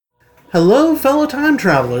Hello, fellow time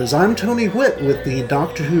travelers. I'm Tony Whitt with the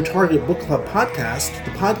Doctor Who Target Book Club podcast,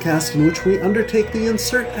 the podcast in which we undertake the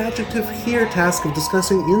insert adjective here task of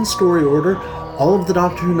discussing in story order all of the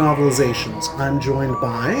Doctor Who novelizations. I'm joined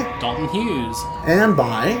by Dalton Hughes and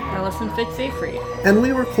by Alison Fitz-Avery, and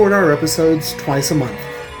we record our episodes twice a month.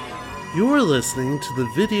 You're listening to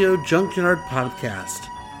the Video Junkyard podcast.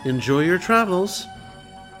 Enjoy your travels.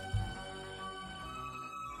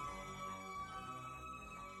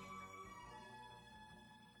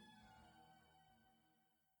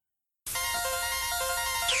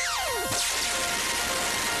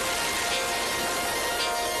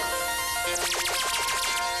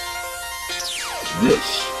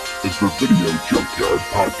 This is the Video Junkyard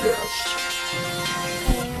Podcast.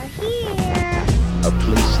 They're here. A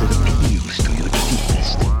place that appeals to your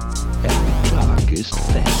deepest and darkest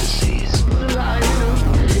fantasies.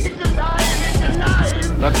 It's alive!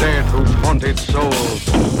 The dead who haunted souls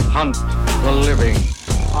hunt the living.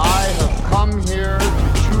 I have come here to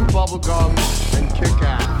chew bubblegum and kick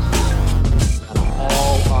ass. And I'm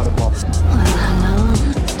all out of bubblegum.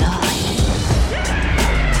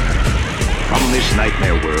 From this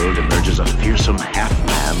nightmare world emerges a fearsome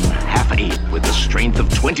half-man, half-ape with the strength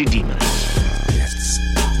of 20 demons. It's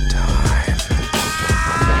time.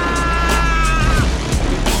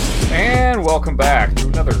 And welcome back to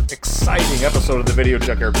another exciting episode of the Video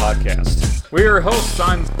Junkyard Podcast. We're your hosts.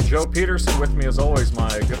 I'm Joe Peterson. With me, as always, my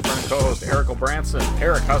good friend and co-host, Eric O'Branson.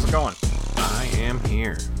 Eric, how's it going? I am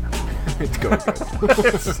here. It's going good.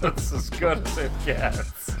 It's as good as it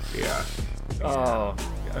gets. Yeah. Oh,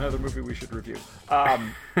 another movie we should review.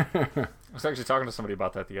 I was actually talking to somebody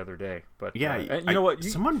about that the other day. But Yeah, and you know what?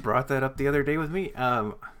 Someone brought that up the other day with me.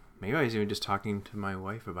 Maybe I was even just talking to my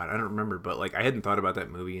wife about it. I don't remember, but like I hadn't thought about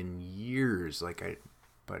that movie in years.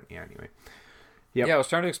 But yeah, anyway. Yep. Yeah, I was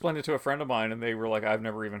trying to explain it to a friend of mine, and they were like, "I've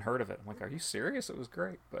never even heard of it." I'm like, "Are you serious? It was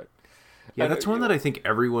great." But yeah, that's one that I think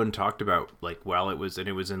everyone talked about. Like while it was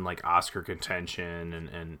in like Oscar contention,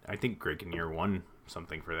 and I think Greg Kinnear won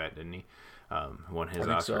something for that, didn't he? Won his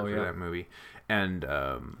Oscar for that movie, and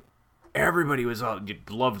everybody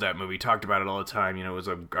loved that movie, talked about it all the time. You know, it was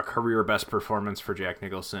a career best performance for Jack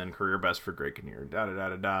Nicholson, career best for Greg Kinnear,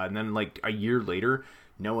 and then like a year later,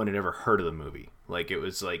 no one had ever heard of the movie. Like it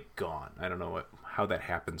was like gone. I don't know how that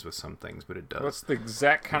happens with some things, but it does. That's the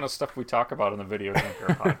exact kind of stuff we talk about in the Video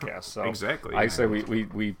Junkyard podcast. So exactly. I say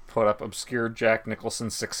we put up obscure Jack Nicholson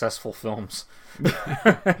successful films.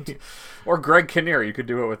 Or Greg Kinnear, you could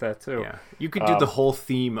do it with that too. Yeah, you could do the whole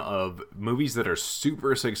theme of movies that are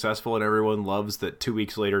super successful and everyone loves that 2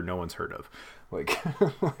 weeks later no one's heard of, like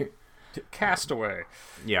Castaway.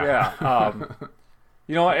 Yeah.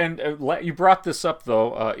 You know, and you brought this up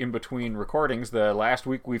though in between recordings. The last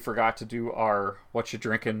week we forgot to do our "What You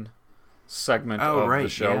Drinking" segment of the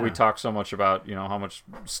show. Yeah. We talked so much about how much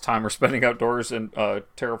time we're spending outdoors and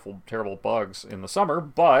terrible bugs in the summer,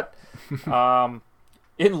 but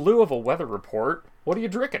in lieu of a weather report, what are you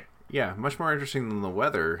drinking? Yeah, much more interesting than the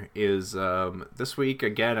weather is this week.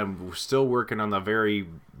 Again, I'm still working on the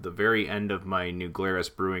very end of my new Glarus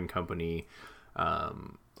Brewing Company.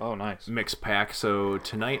 Oh, nice mixed pack. So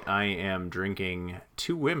tonight I am drinking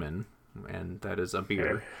Two Women, and that is a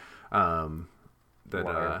beer. So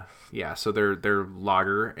they're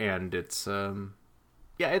lager, and it's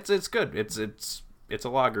it's good. It's a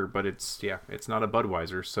lager, but it's not a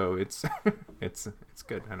Budweiser, so it's it's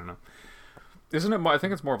good. I don't know. Isn't it? I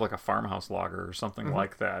think it's more of like a farmhouse lager or something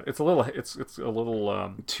like that. It's a little. It's a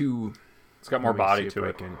little. It's got more body to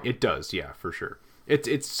it. It does, yeah, for sure.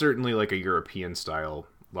 It's certainly like a European style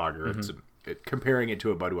lager. Mm-hmm. Comparing it to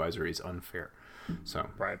a Budweiser is unfair. So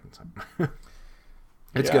right.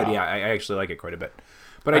 It's good. Yeah, I actually like it quite a bit.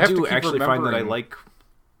 But I do actually find that I like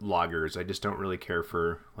lagers. I just don't really care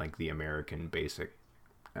for like the American basic.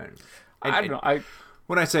 I don't know.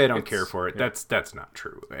 When I say I don't care for it, that's not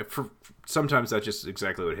true. Sometimes that's just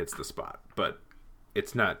exactly what hits the spot. But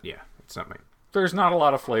it's not. Yeah, it's not my. There's not a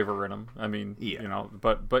lot of flavor in them. I mean,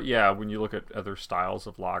 but yeah, when you look at other styles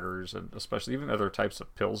of lagers, and especially even other types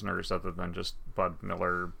of pilsners, other than just Bud,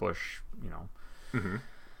 Miller, Busch,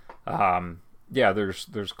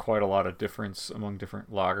 there's quite a lot of difference among different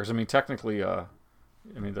lagers. I mean, technically,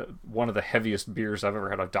 one of the heaviest beers I've ever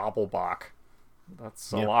had, a Doppelbock.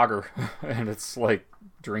 That's a lager, and it's like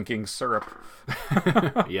drinking syrup.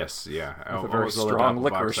 Yes, yeah. With a very strong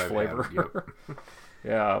licorice flavor. Yep.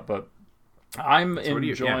 Yeah, but I'm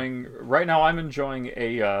enjoying right now. I'm enjoying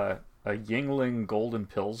a Yingling Golden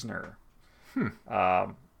Pilsner.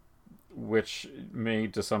 which may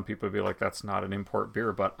to some people be like, that's not an import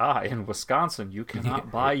beer, but in Wisconsin you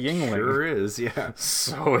cannot buy Yuengling. Sure is, yeah.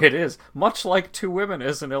 So it is, much like Two Women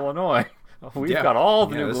is in Illinois. We've got all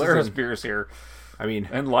the New Glarus beers here. I mean,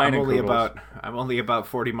 and I'm only about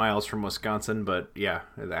 40 miles from Wisconsin, but yeah,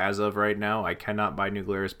 as of right now, I cannot buy New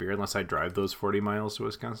Glarus beer unless I drive those 40 miles to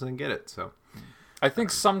Wisconsin and get it. So, I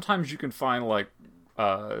think sometimes you can find like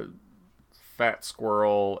Fat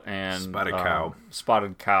Squirrel and Spotted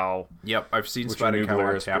Cow. Yep, I've seen Spotted Cow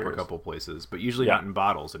on tap a couple places, but usually not in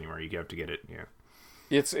bottles anymore. You have to get it. Yeah,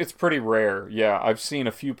 it's pretty rare. Yeah, I've seen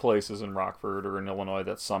a few places in Rockford or in Illinois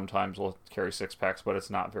that sometimes will carry 6-packs, but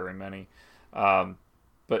it's not very many.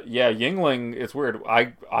 But yeah, Yuengling, it's weird.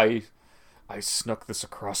 I snuck this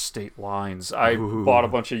across state lines. I bought a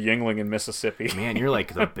bunch of Yuengling in Mississippi. Man, you're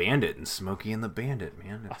like the Bandit and Smokey and the Bandit,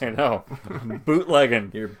 man. I know.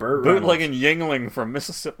 Bootlegging. You're Burt Bootlegging Yuengling from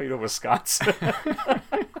Mississippi to Wisconsin. Yeah.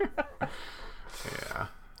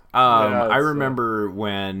 I remember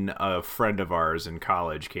when a friend of ours in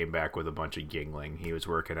college came back with a bunch of Yuengling. He was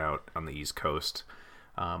working out on the East Coast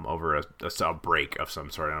over a break of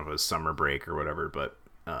some sort. I don't know if it was summer break or whatever, but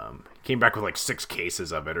came back with like 6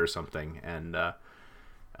 cases of it or something. And I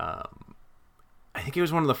think it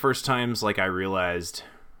was one of the first times like I realized,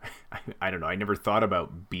 I don't know, I never thought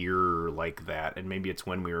about beer like that. And maybe it's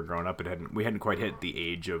when we were growing up, we hadn't quite hit the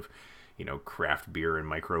age of, craft beer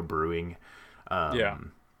and microbrewing.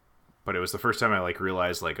 But it was the first time I like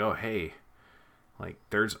realized like, oh, hey, like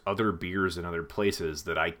there's other beers in other places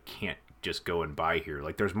that I can't just go and buy here.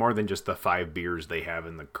 Like there's more than just the 5 beers they have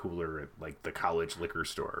in the cooler at like the college liquor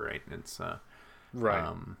store, right? It's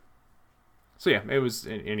right. So yeah, it was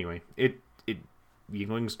anyway.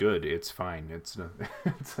 Yuengling's good. It's fine.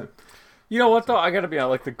 You know what though? I gotta be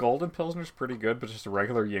honest. Like the Golden Pilsner's pretty good, but just a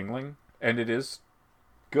regular Yuengling, and it is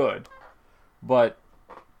good, but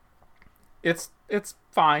it's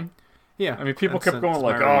fine. Yeah, I mean, people kept going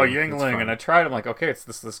like, "Oh, Yuengling," and I tried. I'm like, "Okay, it's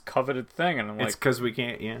this coveted thing," and I'm like, "It's because we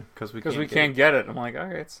can't, because we can't get it." I'm like,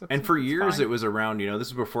 "Okay, it's and for years fine. It was around. This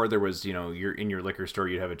is before there was, you're in your liquor store,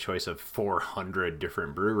 you'd have a choice of 400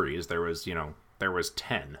 different breweries. There was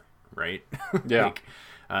 10, right? Yeah,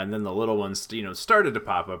 and then the little ones, started to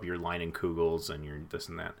pop up. Your Line and Kugels and your this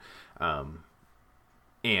and that,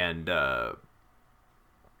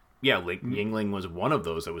 yeah, like Yuengling was one of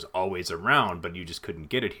those that was always around, but you just couldn't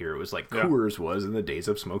get it here. It was like Coors was in the days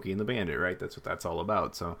of Smokey and the Bandit, right? That's what that's all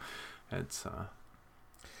about. So it's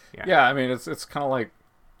yeah. I mean, it's kind of like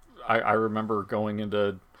I remember going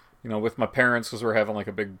into with my parents because we were having like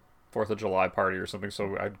a big 4th of July party or something.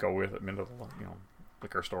 So I'd go with them into the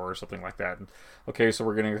liquor store or something like that. And okay, so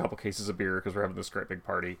we're getting a couple cases of beer because we're having this great big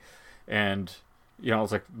party, and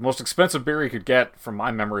it's like the most expensive beer you could get from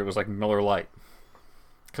my memory was like Miller Lite.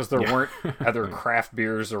 Because there weren't other craft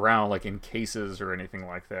beers around, like in cases or anything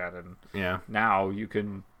like that, and now you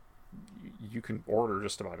can order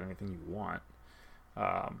just about anything you want.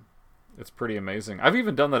 It's pretty amazing. I've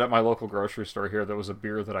even done that at my local grocery store here. There was a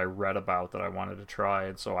beer that I read about that I wanted to try,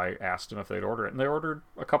 and so I asked them if they'd order it, and they ordered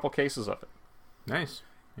a couple cases of it. Nice,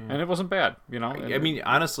 and it wasn't bad. I mean,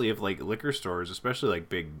 honestly, if like liquor stores, especially like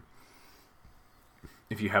big.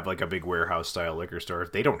 If you have like a big warehouse style liquor store,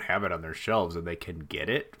 if they don't have it on their shelves and they can get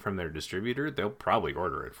it from their distributor, they'll probably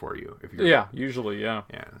order it for you. If you're usually.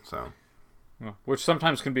 So, which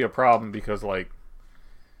sometimes can be a problem because like,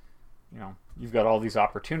 you've got all these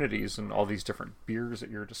opportunities and all these different beers at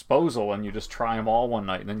your disposal, and you just try them all one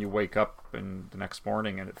night, and then you wake up and the next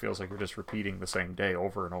morning and it feels like you're just repeating the same day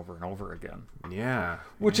over and over and over again. Yeah.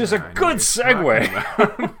 Which is a good segue.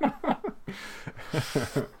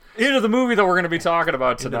 Into the movie that we're going to be talking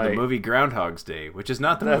about tonight. Into the movie Groundhog's Day, which is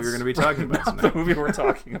not the movie we're going to be talking about tonight. The movie we're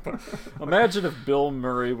talking about. Imagine if Bill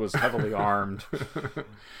Murray was heavily armed.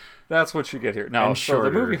 That's what you get here. Now, and shorter,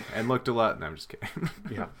 the movie and looked a lot. No, I'm just kidding.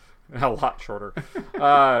 Yeah, a lot shorter.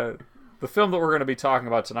 The film that we're going to be talking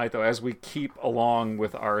about tonight, though, as we keep along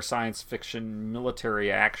with our science fiction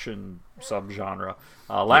military action subgenre.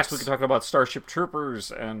 Last week we talked about Starship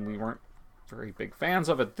Troopers, and we weren't very big fans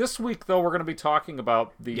of it. This week, though, we're going to be talking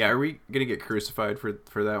about the... Yeah, are we going to get crucified for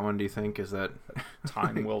that one, do you think? Is that...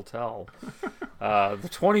 Time will tell. The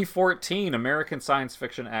 2014 American science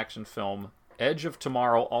fiction action film, Edge of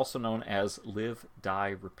Tomorrow, also known as Live,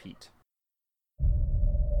 Die, Repeat.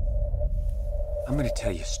 I'm going to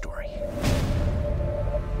tell you a story.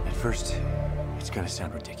 At first, it's going to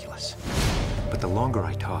sound ridiculous. But the longer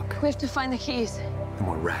I talk... We have to find the keys. The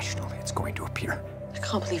more rational it's going to appear. I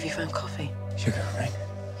can't believe you found coffee. Sugar, right?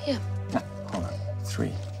 Yeah. No, hold on. 3.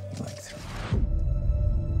 You like 3.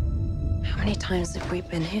 How many times have we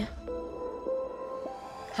been here?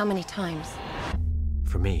 How many times?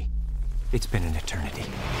 For me, It's been an eternity.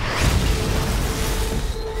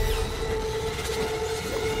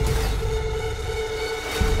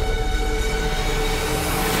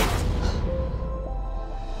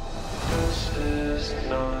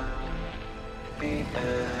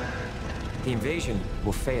 The invasion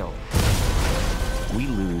will fail. We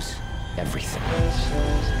lose everything.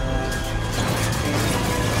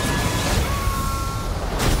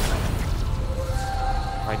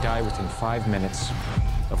 I die within 5 minutes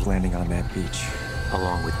of landing on that beach,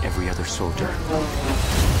 along with every other soldier.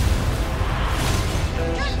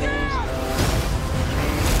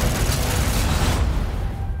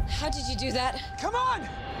 How did you do that? Come on!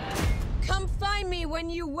 Come find me when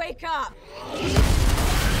you wake up.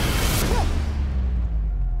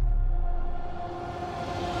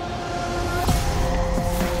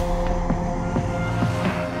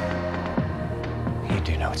 You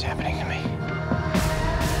do know what's happening to me.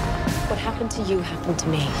 What happened to you happened to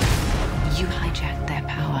me. You hijacked their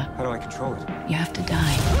power. How do I control it? You have to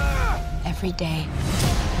die. Every day.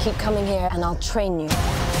 Keep coming here and I'll train you.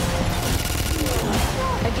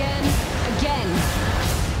 Again.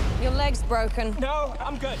 Your leg's broken. No,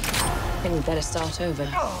 I'm good. Then you better start over.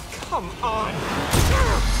 Oh, come on.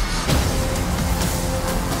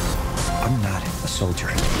 I'm not a soldier.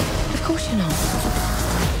 Of course you're not.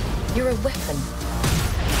 You're a weapon.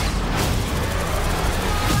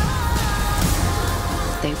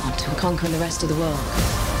 They want to conquer the rest of the world.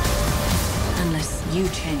 Unless you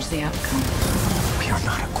change the outcome. We are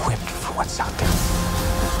not equipped for what's out there.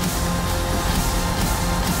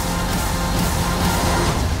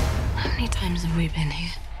 How many times have we been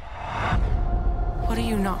here? What are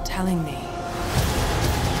you not telling me?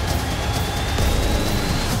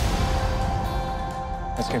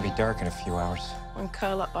 It's gonna be dark in a few hours. And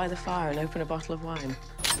curl up by the fire and open a bottle of wine.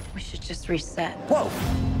 We should just reset. Whoa!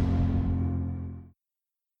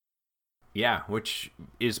 Yeah, which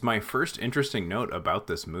is my first interesting note about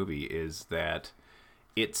this movie is that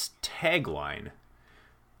its tagline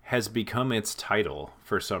has become its title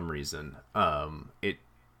for some reason. It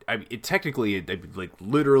technically, like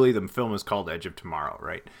literally, the film is called Edge of Tomorrow,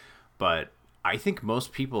 right? But I think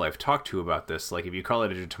most people I've talked to about this, like if you call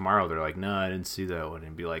it Edge of Tomorrow, they're like, no, I didn't see that one,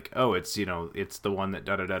 and be like, oh, it's it's the one that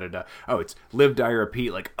da da da da da. Oh, it's Live Die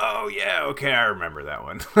Repeat. Like, oh yeah, okay, I remember that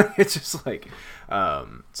one. It's just like,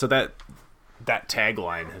 so that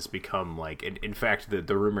tagline has become like, in fact,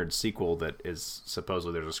 the rumored sequel that is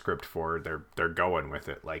supposedly there's a script for, they're going with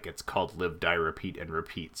it. Like it's called Live Die Repeat and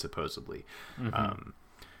Repeat supposedly. Mm-hmm.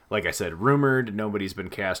 Like I said, rumored. Nobody's been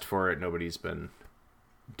cast for it. Nobody's been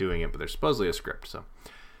doing it, but there's supposedly a script. So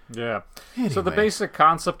yeah. Anyway. So the basic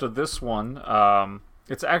concept of this one,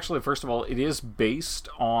 it's actually, first of all, it is based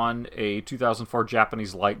on a 2004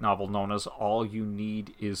 Japanese light novel known as All You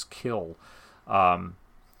Need Is Kill,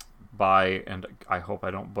 by, and I hope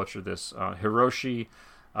I don't butcher this, Hiroshi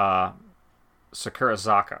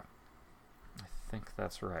Sakurazaka. I think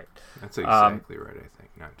that's right. That's exactly right. I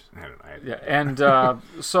think. Yeah, and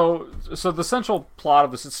so the central plot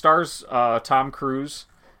of this, it stars Tom Cruise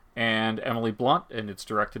and Emily Blunt, and it's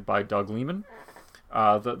directed by Doug Liman.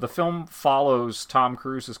 The film follows Tom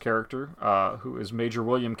Cruise's character, who is Major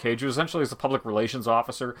William Cage, who essentially is a public relations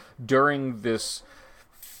officer during this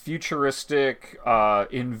futuristic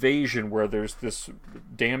invasion where there's this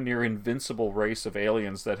damn near invincible race of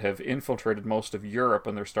aliens that have infiltrated most of Europe,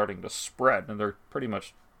 and they're starting to spread, and they're pretty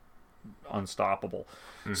much unstoppable.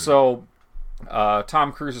 Mm-hmm. So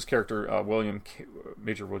Tom Cruise's character,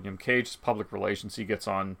 Major William Cage, public relations, he gets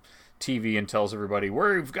on TV and tells everybody,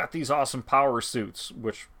 we've got these awesome power suits,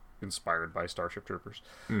 which inspired by Starship Troopers.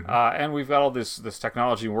 Mm-hmm. And we've got all this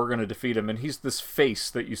technology, and we're going to defeat him. And he's this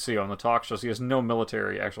face that you see on the talk shows. He has no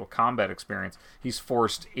military actual combat experience. He's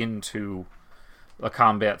forced into a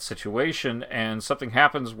combat situation, and something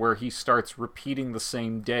happens where he starts repeating the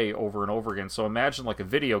same day over and over again. So imagine like a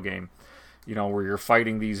video game, where you're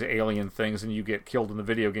fighting these alien things and you get killed in the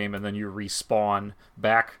video game, and then you respawn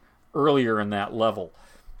back earlier in that level.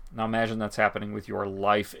 Now imagine that's happening with your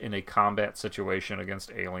life in a combat situation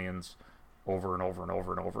against aliens over and over and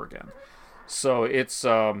over and over again. So it's,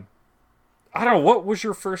 I don't know, what was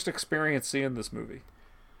your first experience seeing this movie?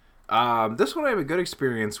 This one I have a good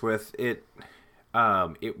experience with. It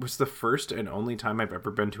was the first and only time I've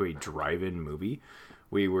ever been to a drive-in movie.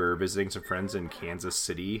 We were visiting some friends in Kansas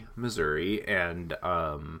City, Missouri, and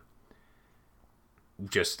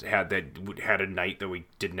just had a night that we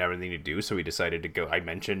didn't have anything to do, so we decided to go. I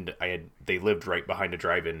mentioned they lived right behind a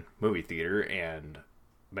drive-in movie theater, and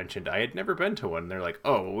mentioned I had never been to one. They're like,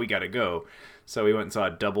 oh, well, we gotta go. So we went and saw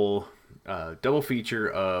Double double feature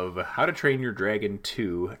of How to Train Your Dragon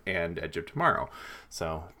 2 and Edge of Tomorrow.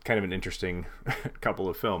 So kind of an interesting couple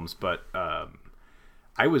of films, but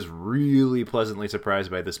I was really pleasantly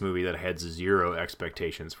surprised by this movie that I had zero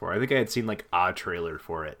expectations for. I think I had seen like a trailer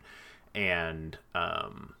for it, and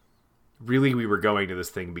really we were going to this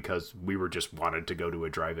thing because we were just wanted to go to a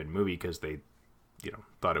drive-in movie because they,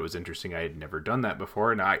 thought it was interesting. I had never done that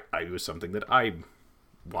before, and it was something that I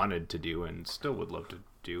wanted to do and still would love to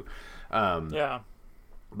do.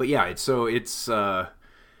 But yeah, it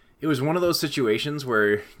was one of those situations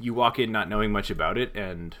where you walk in not knowing much about it,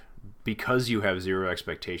 and because you have zero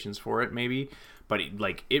expectations for it, maybe, but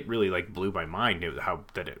it really blew my mind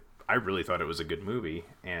I really thought it was a good movie,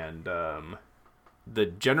 and the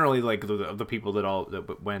people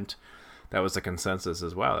that went, that was the consensus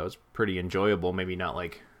as well. That was pretty enjoyable. Maybe not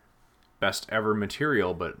like best ever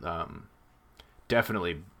material, but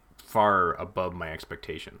definitely far above my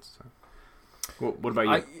expectations. So. What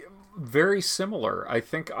about you? Very similar. I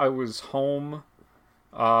think I was home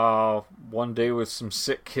one day with some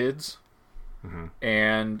sick kids,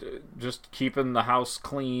 and just keeping the house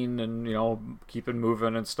clean and keeping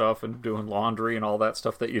moving and stuff and doing laundry and all that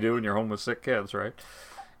stuff that you do when you're home with sick kids, right?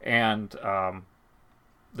 And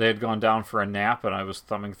they had gone down for a nap, and I was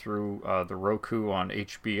thumbing through the Roku on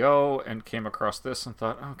HBO and came across this and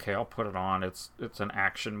thought, okay, I'll put it on. It's an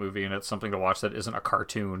action movie, and it's something to watch that isn't a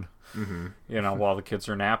cartoon, while the kids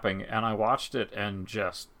are napping. And I watched it and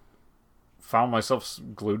just found myself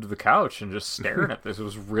glued to the couch and just staring at this. It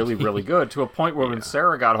was really, really good, to a point where when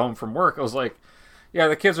Sarah got home from work, I was like, yeah,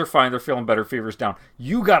 the kids are fine. They're feeling better. Fever's down.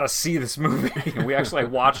 You got to see this movie. And we actually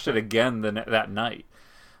watched it again that night.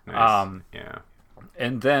 Nice.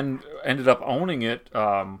 And then ended up owning it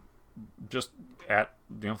just at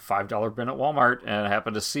 $5 bin at Walmart, and I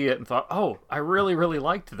happened to see it and thought, oh, I really, really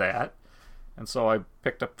liked that. And so I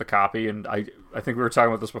picked up the copy, and I think we were talking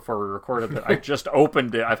about this before we recorded, that I just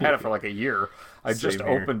opened it. I've had it for like a year. I just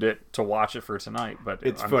opened it to watch it for tonight. But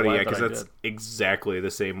it's funny, because that's exactly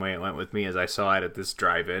the same way it went with me, as I saw it at this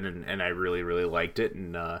drive-in, and I really, really liked it,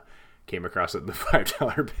 and came across it in the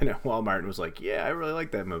 $5 bin at Walmart and was like, yeah, I really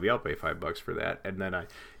like that movie. I'll pay $5 for that. And then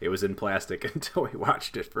it was in plastic until we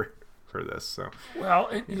watched it for this. So well,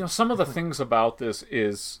 some of the things about this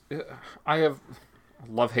is I have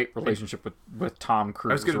a love-hate relationship with Tom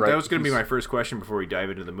Cruise. That was going to be my first question before we dive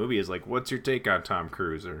into the movie, is like, what's your take on Tom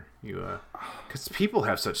Cruise? Or you, because people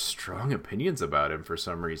have such strong opinions about him for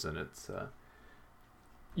some reason. It's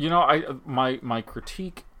my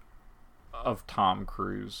critique of Tom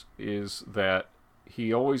Cruise is that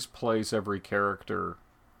he always plays every character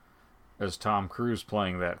as Tom Cruise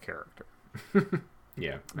playing that character.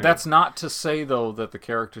 Yeah. That's not to say, though, that the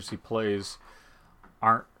characters he plays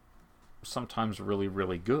aren't sometimes really,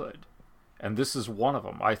 really good. And this is one of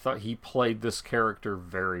them. I thought he played this character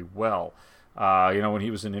very well. When he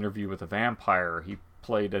was in Interview with a Vampire, he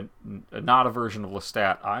played not a version of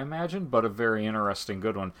Lestat, I imagine, but a very interesting,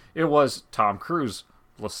 good one. It was Tom Cruise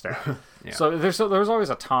Lestat. Yeah. So there's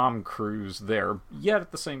always a Tom Cruise there, yet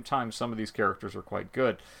at the same time some of these characters are quite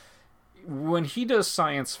good. When he does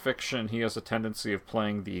science fiction, he has a tendency of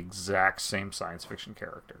playing the exact same science fiction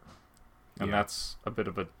character, and that's a bit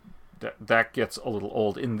of that gets a little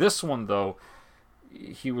old. In this one, though,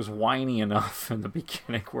 he was whiny enough in the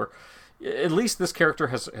beginning where at least this character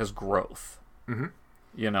has growth.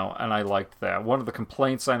 And I liked that. One of the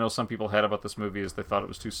complaints I know some people had about this movie is they thought it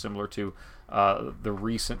was too similar to the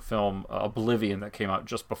recent film Oblivion that came out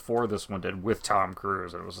just before this one did, with Tom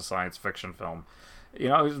Cruise. It was a science fiction film. It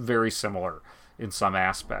was very similar in some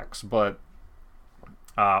aspects, but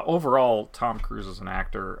overall, Tom Cruise as an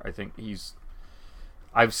actor, I think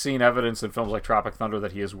I've seen evidence in films like Tropic Thunder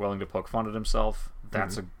that he is willing to poke fun at himself.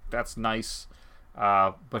 That's nice.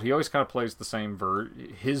 But he always kind of plays the same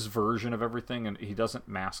his version of everything, and he doesn't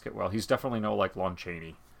mask it well. He's definitely no like Lon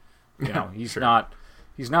Chaney. He's not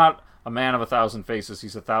a man of 1,000 faces.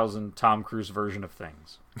 He's 1,000 Tom Cruise version of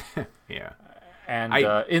things. Yeah. And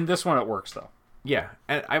in this one, it works though. Yeah,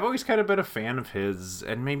 and I've always kind of been a fan of his,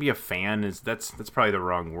 and maybe a fan that's probably the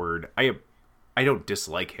wrong word. I don't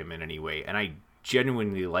dislike him in any way, and I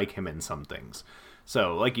genuinely like him in some things.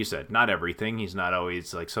 So, like you said, not everything. He's not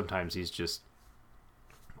always like. Sometimes he's just,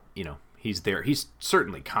 he's there. He's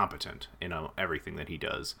certainly competent in everything that he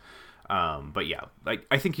does. But yeah, like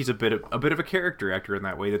I think he's a bit of a character actor in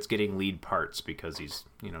that way. That's getting lead parts because he's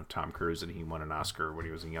Tom Cruise, and he won an Oscar when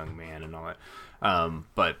he was a young man and all that.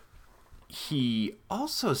 But he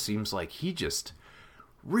also seems like he just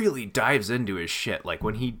really dives into his shit. Like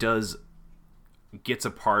when he gets a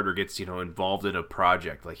part or gets involved in a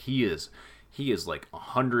project, like he is he is like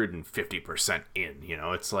 150% in, you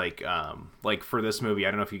know. It's like for this movie,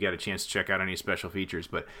 I don't know if you got a chance to check out any special features,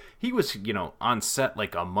 but he was, you know, on set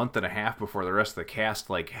like a month and a half before the rest of the cast,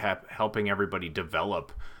 like helping everybody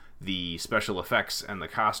develop the special effects and the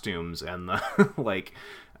costumes and the like.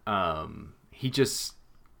 He just,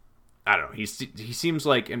 I don't know. He seems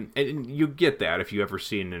like, and you get that if you ever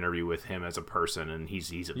see an interview with him as a person, and he's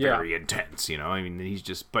very intense, you know. I mean, he's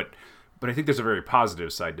just, but I think there's a very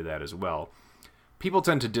positive side to that as well. People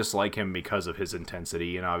tend to dislike him because of his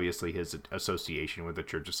intensity and obviously his association with the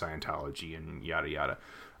Church of Scientology and yada yada.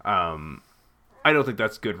 I don't think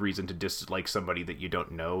that's good reason to dislike somebody that you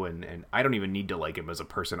don't know, and I don't even need to like him as a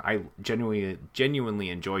person. I genuinely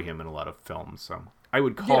enjoy him in a lot of films, so I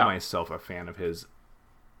would call myself a fan of his.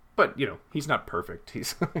 But, you know, he's not perfect.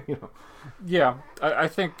 He's, you know. Yeah, I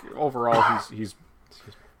think overall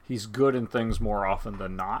he's good in things more often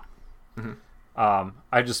than not. Mm-hmm.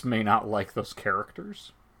 I just may not like those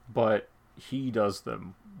characters, but he does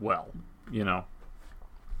them well, you know.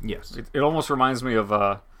 Yes. It almost reminds me of,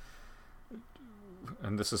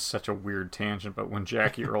 and this is such a weird tangent, but when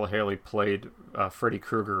Jackie Earle Haley played Freddy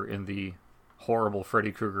Krueger in the horrible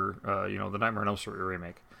Freddy Krueger, the Nightmare on Elm Street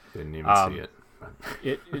remake. Didn't even see it.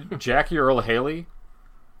 Jackie Earle Haley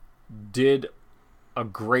did a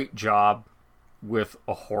great job with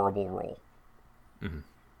a horrible role. Mm-hmm.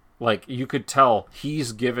 Like, you could tell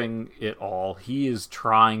he's giving it all. He is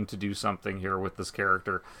trying to do something here with this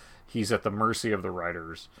character. He's at the mercy of the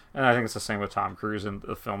writers. And I think it's the same with Tom Cruise in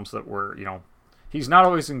the films that were, you know, he's not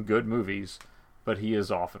always in good movies, but he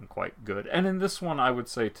is often quite good. And in this one, I would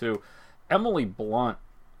say, too, Emily Blunt,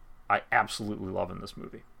 I absolutely love in this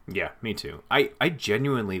movie. Yeah, me too. I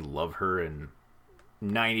genuinely love her in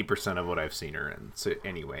 90% of what I've seen her in. So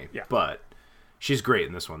anyway, yeah. But she's great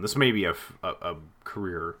in this one. This may be a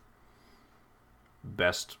career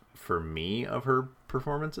best for me of her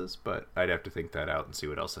performances, but I'd have to think that out and see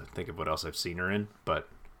what else I've seen her in. But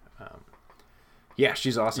yeah,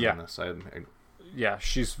 she's awesome in this. Yeah,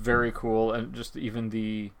 she's very cool, and just even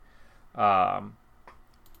the, her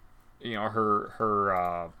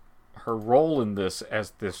role in this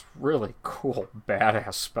as this really cool,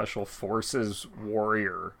 badass special forces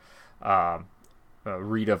warrior,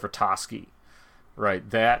 Rita Vitosky, right?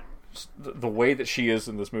 That the way that she is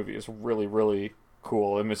in this movie is really, really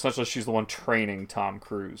cool. I mean, essentially, she's the one training Tom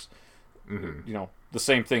Cruise. Mm-hmm. You know, the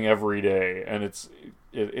same thing every day, and it's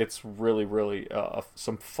really, really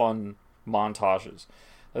some fun montages.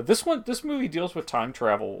 This movie deals with time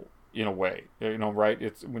travel in a way, you know, right?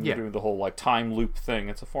 It's when you're doing the whole like time loop thing.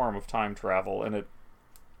 It's a form of time travel, and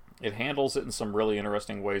it handles it in some really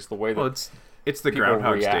interesting ways. The way that it's the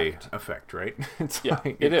Groundhog's Day effect, right? It's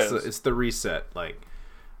it's the reset, like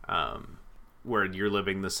where you're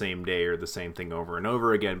living the same day or the same thing over and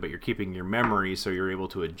over again, but you're keeping your memory, so you're able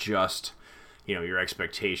to adjust, you know, your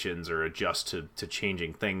expectations or adjust to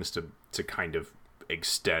changing things to kind of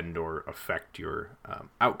extend or affect your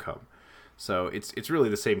outcome. So it's really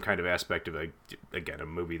the same kind of aspect of a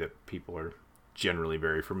movie that people are generally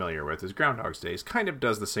very familiar with as Groundhog's Day. Kind of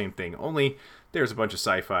does the same thing, only there's a bunch of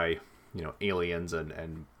sci-fi, you know, aliens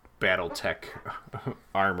and battle tech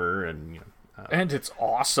armor and, you know, and it's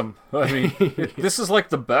awesome. I mean, this is like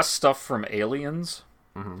the best stuff from Aliens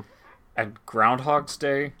and Groundhog's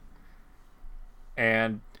Day,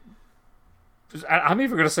 and I'm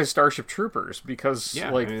even going to say Starship Troopers because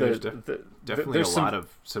there's definitely a lot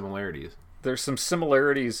of similarities. There's some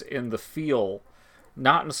similarities in the feel,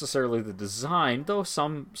 not necessarily the design, though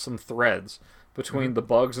some threads between the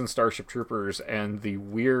bugs in Starship Troopers and the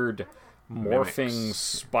weird morphing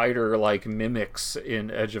spider-like mimics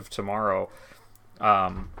in Edge of Tomorrow.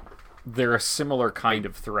 They're a similar kind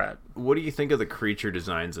of threat. What do you think of the creature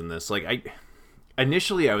designs in this? Like,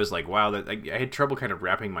 initially I was like, wow, I had trouble kind of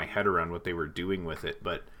wrapping my head around what they were doing with it,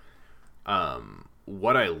 but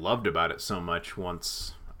what I loved about it so much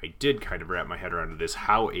once I did kind of wrap my head around it is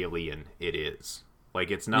how alien it is. Like,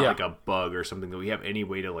 it's not like a bug or something that we have any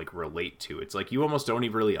way to like relate to. It's like you almost don't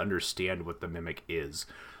even really understand what the mimic is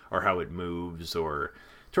or how it moves, or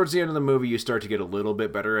towards the end of the movie you start to get a little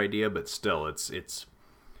bit better idea, but still it's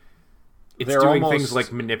doing things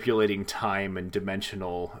like manipulating time and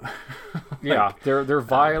dimensional they're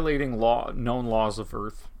violating known laws of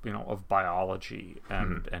Earth, you know, of biology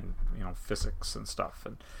and you know, physics and stuff,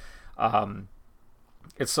 and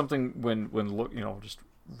it's something when you know, just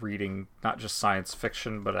reading not just science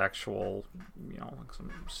fiction but actual, you know, like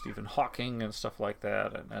some Stephen Hawking and stuff like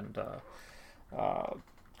that, and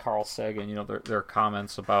Carl Sagan, you know, their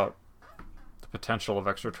comments about the potential of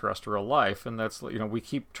extraterrestrial life, and that's, you know, we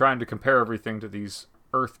keep trying to compare everything to these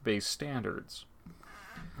Earth-based standards,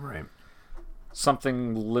 right?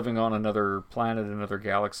 something living on another planet, another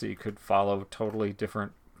galaxy, could follow totally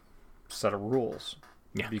different set of rules.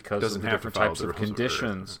 Yeah, because of the different types of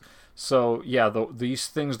conditions. So yeah, these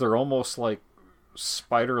things, they're almost like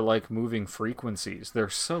spider-like moving frequencies. They're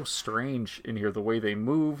so strange in here, the way they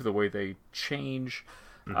move, the way they change.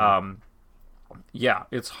 Yeah,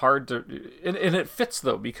 it's hard to... And it fits,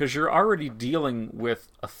 though, because you're already dealing with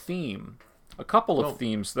a theme. A couple of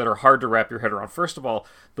themes that are hard to wrap your head around. First of all,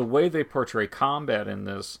 the way they portray combat in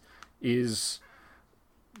this is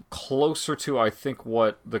closer to, I think,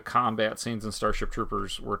 what the combat scenes in Starship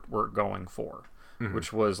Troopers were going for.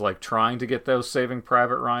 Which was like trying to get those Saving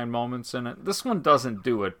Private Ryan moments in it. This one doesn't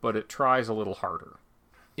do it, but it tries a little harder.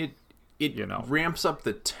 It ramps up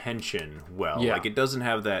the tension well. Yeah. Like, it doesn't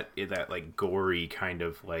have that like gory kind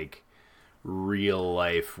of like real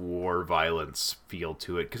life war violence feel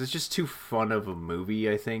to it, because it's just too fun of a movie,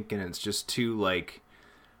 I think, and it's just too like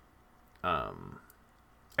I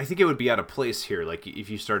think it would be out of place here, like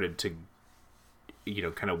if you started to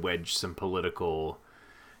kind of wedge some political,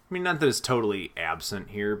 I mean, not that it's totally absent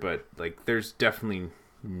here, but like there's definitely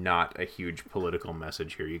not a huge political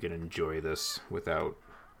message here. You can enjoy this without...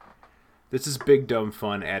 This is big, dumb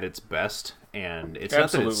fun at its best, and it's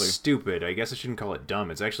Absolutely. not that it's stupid. I guess I shouldn't call it dumb.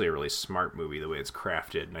 It's actually a really smart movie, the way it's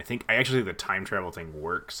crafted, and I actually think the time travel thing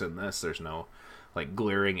works in this. There's no like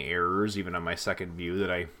glaring errors, even on my second view, that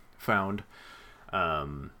I found.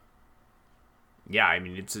 Yeah, I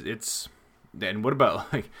mean, it's... And what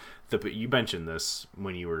about, like, you mentioned this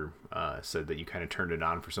when you were said that you kind of turned it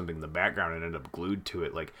on for something in the background and ended up glued to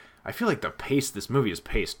it. Like, I feel like this movie is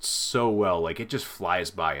paced so well. Like, it just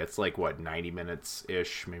flies by. It's like, what, 90 minutes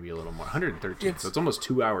ish, maybe a little more, 113. So it's almost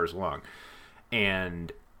 2 hours long,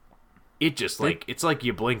 and it just like it's like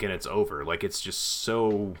you blink and it's over. Like, it's just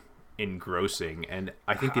so engrossing, and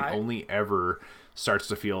I think it only ever starts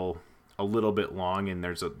to feel a little bit long, and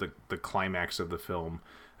there's the climax of the film.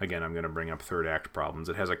 Again, I'm going to bring up third act problems.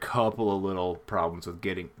 It has a couple of little problems with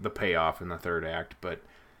getting the payoff in the third act, but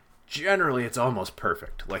generally it's almost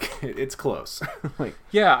perfect. Like, it's close. Like,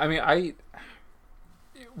 yeah, I mean, I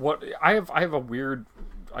have a weird,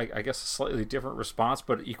 I guess a slightly different response,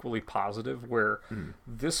 but equally positive, where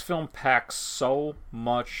this film packs so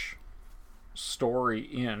much story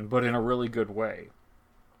in, but in a really good way,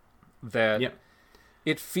 that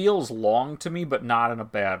it feels long to me, but not in a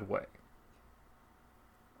bad way.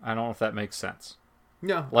 I don't know if that makes sense.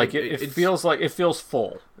 No, like it feels like it feels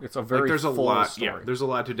full. It's a very there's full a lot. story. Yeah, there's a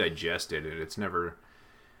lot to digest in it. It's never.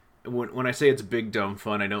 When I say it's big dumb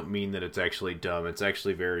fun, I don't mean that it's actually dumb. It's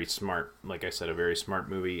actually very smart. Like I said, a very smart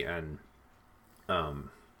movie, and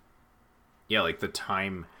yeah, like the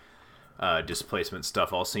time displacement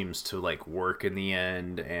stuff all seems to like work in the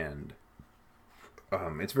end, and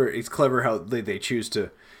it's clever how they choose to,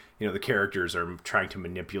 the characters are trying to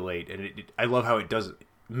manipulate, and I love how it does.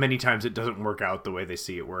 Many times it doesn't work out the way they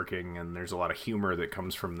see it working, and there's a lot of humor that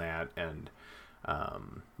comes from that. And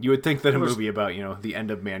you would think that a movie about the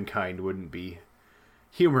end of mankind wouldn't be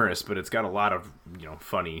humorous, but it's got a lot of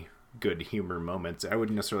funny, good humor moments. I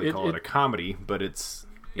wouldn't necessarily call it a comedy, but it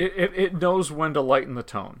knows when to lighten the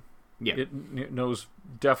tone. Yeah, it knows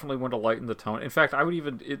definitely when to lighten the tone. In fact, I would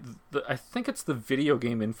even I think it's the video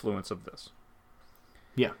game influence of this.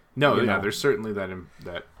 Yeah, there's certainly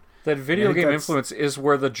that video game influence is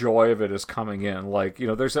where the joy of it is coming in. Like,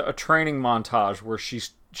 there's a training montage where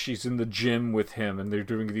she's in the gym with him, and they're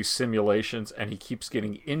doing these simulations, and he keeps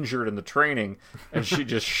getting injured in the training, and she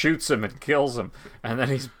just shoots him and kills him, and then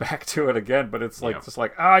he's back to it again. But it's like just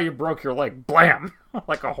like, you broke your leg, blam,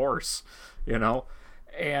 like a horse,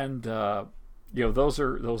 and those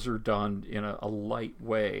are done in a light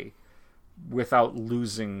way, without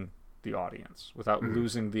losing the audience, without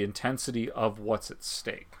losing the intensity of what's at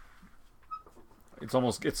stake. It's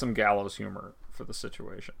almost get some gallows humor for the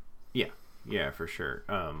situation. Yeah, for sure.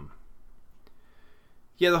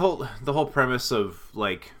 The whole premise of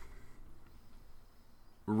like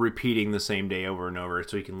repeating the same day over and over,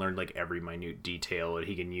 so he can learn like every minute detail, and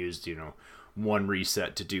he can use one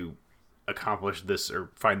reset to accomplish this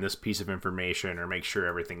or find this piece of information or make sure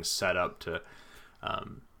everything's set up to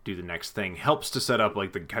do the next thing, helps to set up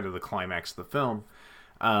like the kind of the climax of the film.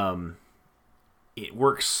 It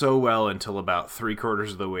works so well until about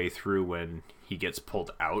 3/4 of the way through, when he gets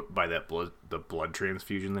pulled out by the blood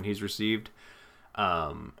transfusion that he's received.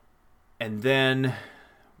 And then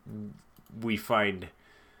we find,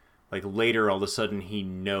 like, later all of a sudden he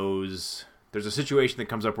knows there's a situation that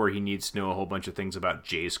comes up where he needs to know a whole bunch of things about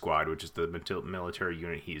J Squad, which is the military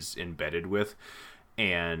unit he's embedded with.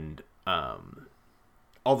 And all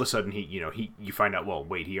of a sudden you find out, well,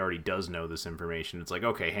 wait, he already does know this information. It's like,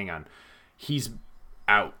 okay, hang on. he's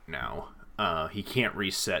out now. He can't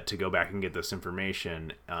reset to go back and get this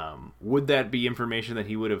information. Would that be information that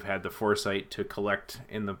he would have had the foresight to collect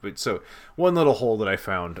in the... So one little hole that I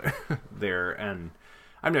found there, and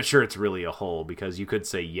I'm not sure it's really a hole, because you could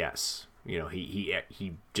say yes. You know, he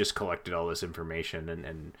just collected all this information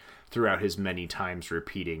and throughout his many times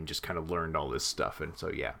repeating, just kind of learned all this stuff. And so,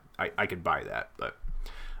 yeah, I could buy that. But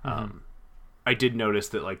I did notice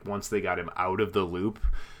that, like, once they got him out of the loop,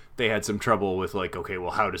 they had some trouble with, like, okay,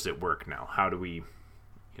 well, how does it work now? How do we,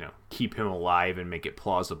 keep him alive and make it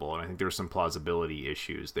plausible? And I think there were some plausibility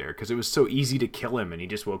issues there, because it was so easy to kill him and he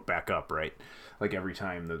just woke back up, right? Like, every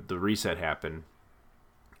time the reset happened.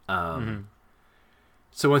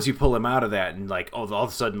 So once you pull him out of that and, like, all of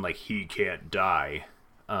a sudden, like, he can't die,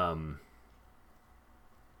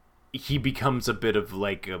 he becomes a bit of,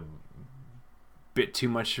 like, a bit too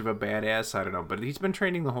much of a badass. I don't know, but he's been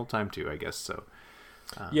training the whole time too, I guess. So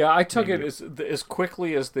yeah, I took it as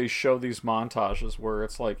quickly as they show these montages, where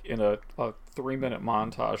it's like in a 3-minute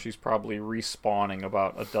montage, he's probably respawning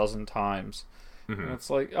about a dozen times. And it's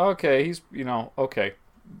like, okay,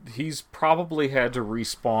 he's probably had to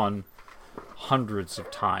respawn hundreds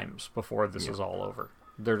of times before this is all over.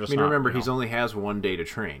 They're just remember, he's only has 1 day to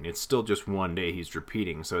train. It's still just 1 day he's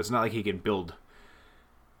repeating, so it's not like he can build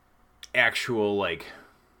actual, like,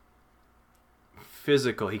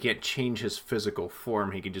 physical... He can't change his physical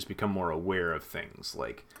form. He can just become more aware of things,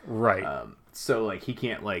 like... Right. So, like, he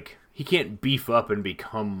can't beef up and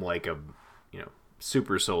become, like, a,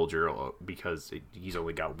 super soldier, because he's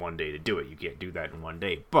only got 1 day to do it. You can't do that in 1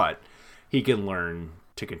 day. But he can learn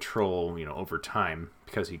to control, over time,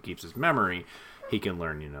 because he keeps his memory. He can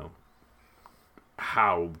learn,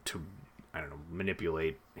 how to,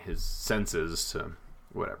 manipulate his senses to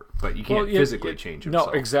whatever. But you can't physically change himself.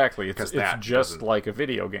 No, exactly. It's just like a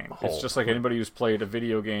video game. It's just like anybody who's played a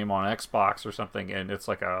video game on Xbox or something, and it's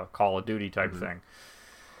like a Call of Duty type thing.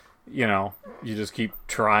 You just keep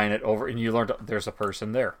trying it over, and you learn there's a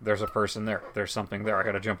person there, there's a person there, there's something there, I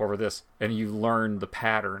gotta jump over this, and you learn the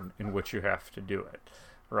pattern in which you have to do it,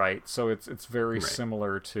 right? So it's very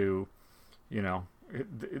similar to,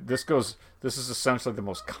 this is essentially the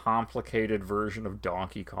most complicated version of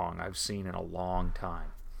Donkey Kong I've seen in a long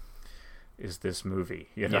time, is this movie.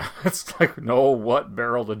 It's like, know what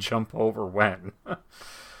barrel to jump over when.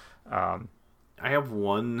 I have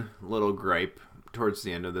one little gripe towards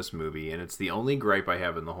the end of this movie, and it's the only gripe I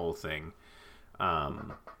have in the whole thing,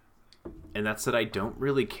 and that's that I don't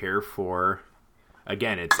really care for...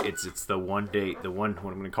 Again, it's the 1 day, what I'm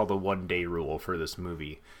going to call the 1 day rule for this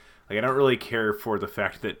movie. Like, I don't really care for the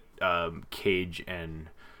fact that Cage and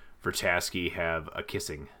Vertasky have a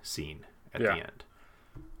kissing scene at the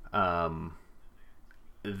end.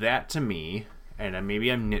 That, to me, and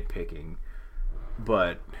maybe I'm nitpicking,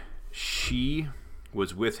 but she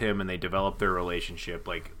was with him and they developed their relationship,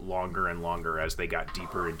 like, longer and longer as they got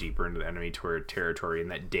deeper and deeper into the enemy territory, and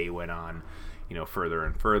that day went on, further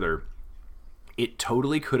and further. It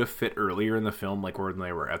totally could have fit earlier in the film, like when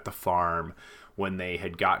they were at the farm, when they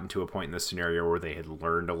had gotten to a point in the scenario where they had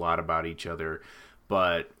learned a lot about each other.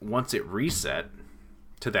 But once it reset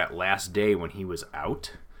to that last day when he was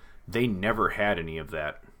out, they never had any of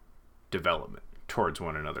that development towards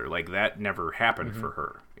one another. Like, that never happened for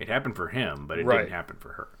her. It happened for him, but it didn't happen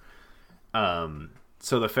for her.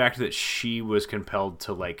 So the fact that she was compelled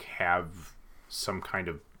to, like, have some kind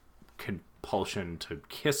of compulsion to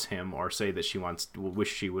kiss him, or say that she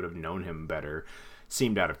wish she would have known him better,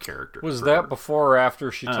 seemed out of character. Was that before or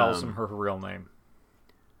after she tells him her real name?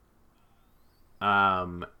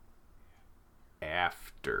 After,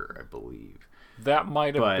 I believe. That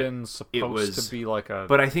might have been supposed to be like a...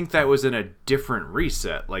 But I think that was in a different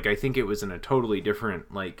reset. Like, I think it was in a totally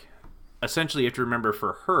different, like... Essentially, you have to remember,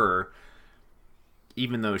 for her,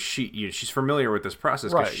 even though she's familiar with this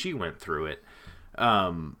process because she went through it,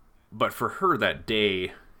 but for her, that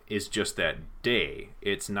day is just that day.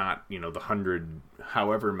 It's not, the 100,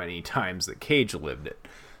 however many times that Cage lived it.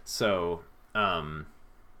 So,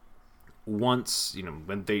 once,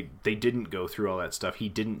 when they didn't go through all that stuff, he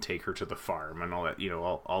didn't take her to the farm and all that,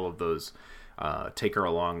 all of those, take her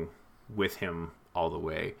along with him all the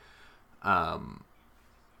way.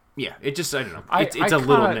 Yeah, it just, I don't know. It's a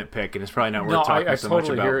little nitpick, and it's probably not worth talking so much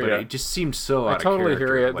about, but it just seemed so out of character. I totally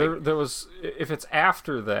hear you. Like, there was, if it's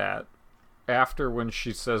after that, after when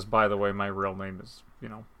she says, by the way, my real name is,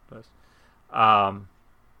 this, I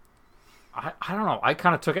don't know. I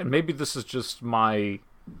kind of took it, and maybe this is just my,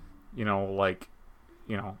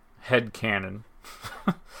 head canon,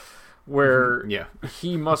 where yeah.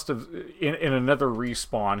 he must have, in another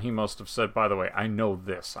respawn, he must have said, by the way, I know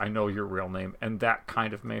this. I know your real name. And that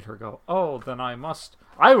kind of made her go, oh, then I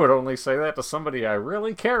would only say that to somebody I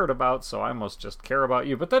really cared about, so I must just care about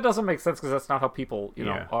you. But that doesn't make sense because that's not how people,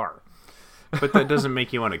 are. But that doesn't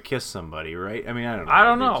make you want to kiss somebody, right? I mean, I don't know. I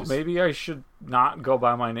don't know. Maybe I should not go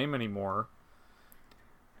by my name anymore.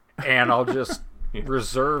 And I'll just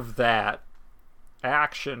reserve that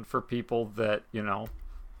action for people that,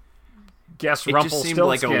 guess Rumpelstiltskin, just seemed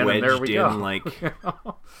like a wedged and there we go. Like,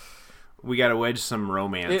 we got to wedge some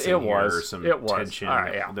romance in here, or some tension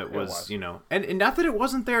that was, and not that it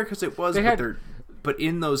wasn't there, because it was, but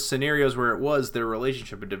in those scenarios where it was, their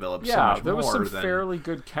relationship had developed so much more. Yeah, there was some fairly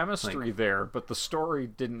good chemistry there, but the story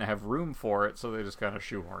didn't have room for it, so they just kind of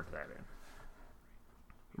shoehorned that in.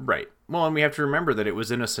 Right. Well, and we have to remember that it was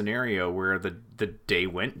in a scenario where the day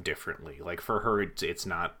went differently. Like, for her, it's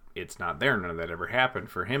not there. None of that ever happened.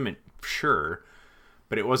 For him, sure,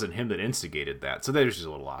 but it wasn't him that instigated that. So that was just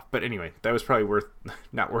a little off. But anyway, that was probably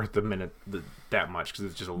not worth the minute that much, because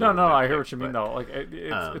it's just a little. No, I hear what you mean though. Like,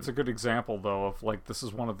 it's a good example though of, like, this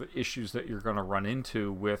is one of the issues that you're going to run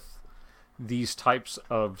into with these types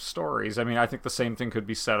of stories. I mean, I think the same thing could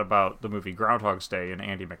be said about the movie Groundhog's Day and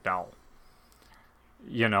Andie MacDowell.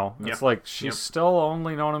 It's like, she's still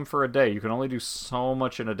only known him for a day. You can only do so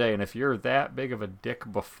much in a day, and if you're that big of a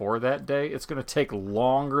dick before that day, it's going to take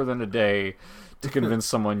longer than a day to convince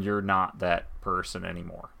someone you're not that person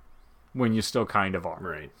anymore, when you still kind of are.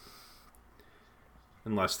 Right.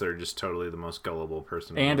 Unless they're just totally the most gullible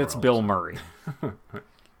person in the world. And it's Bill Murray.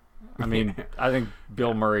 I mean, I think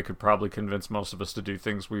Bill Murray could probably convince most of us to do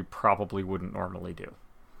things we probably wouldn't normally do.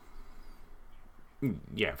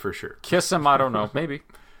 Yeah, for sure. Kiss him, I don't know. Maybe.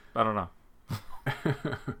 I don't know.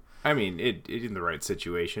 I mean, in the right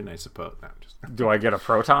situation, I suppose. No, do I get a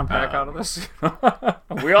proton pack out of this?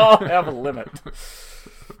 We all have a limit.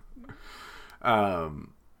 I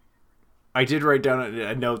did write down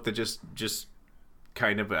a note that just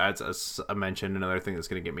kind of adds a mention, another thing that's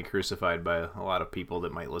going to get me crucified by a lot of people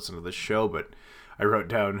that might listen to this show, but I wrote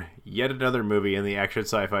down yet another movie in the action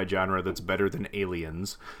sci-fi genre that's better than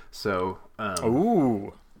Aliens. So,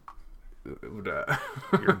 ooh,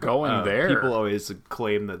 you're going there. People always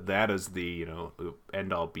claim that is the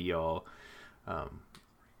end all be all.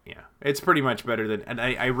 Yeah, it's pretty much better than. And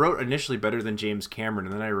I wrote initially better than James Cameron,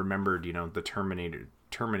 and then I remembered the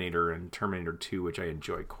Terminator and Terminator 2, which I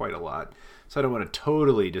enjoy quite a lot. So I don't want to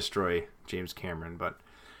totally destroy James Cameron, but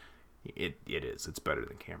it's better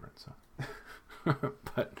than Cameron. So.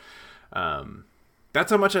 But that's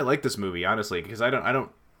how much I like this movie, honestly, because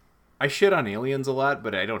I shit on Aliens a lot,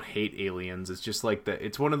 but I don't hate Aliens. It's just like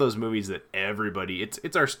it's one of those movies that everybody, it's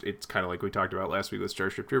kind of like we talked about last week with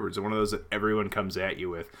Starship Troopers. It's one of those that everyone comes at you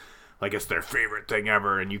with, like it's their favorite thing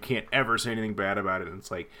ever, and you can't ever say anything bad about it. And it's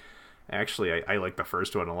like, actually, I like the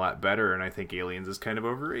first one a lot better, and I think Aliens is kind of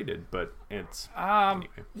overrated, but it's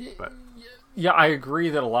anyway. But yeah, I agree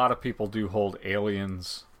that a lot of people do hold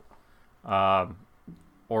Aliens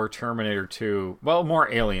or Terminator 2, well,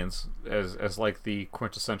 more Aliens as like the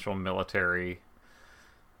quintessential military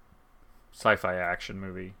sci-fi action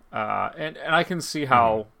movie, and I can see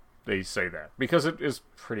how they say that, because it is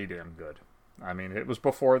pretty damn good. I mean, it was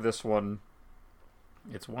before this one.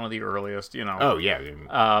 It's one of the earliest, Oh yeah.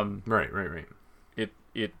 Right. It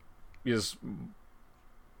is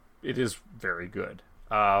very good,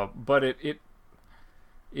 but it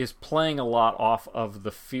is playing a lot off of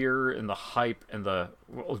the fear and the hype and the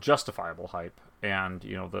justifiable hype and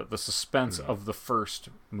the suspense of the first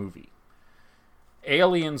movie.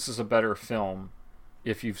 Aliens is a better film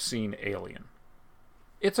if you've seen Alien.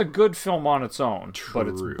 It's a good film on its own, but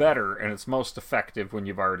it's better and it's most effective when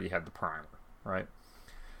you've already had the primer, right?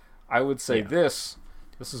 I would say this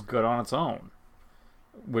is good on its own,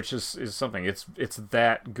 which is something. It's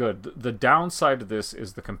that good. The downside to this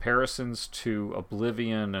is the comparisons to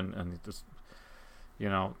Oblivion and this,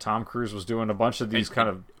 Tom Cruise was doing a bunch of these kind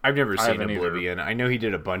of. I've never seen Oblivion. I know he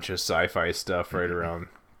did a bunch of sci-fi stuff right around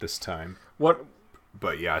this time.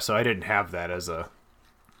 But yeah, so I didn't have that as a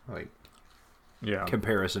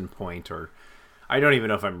comparison point, or I don't even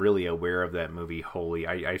know if I'm really aware of that movie wholly.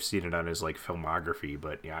 I've seen it on his filmography,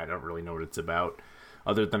 but yeah, I don't really know what it's about.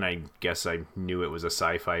 Other than I guess I knew it was a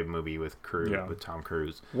sci-fi movie with Tom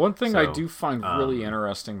Cruise. One thing I do find really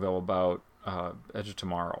interesting though about Edge of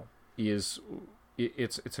Tomorrow is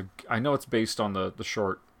I know it's based on the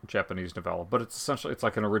short Japanese novella, but it's essentially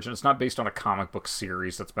like an original. It's not based on a comic book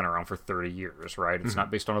series that's been around for 30 years, right? It's not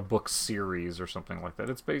based on a book series or something like that.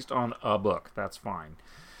 It's based on a book. That's fine.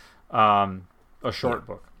 A short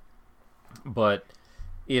book, but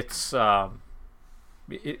it's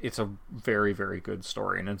it's a very, very good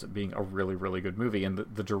story and ends up being a really, really good movie. And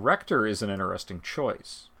the director is an interesting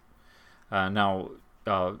choice. Now,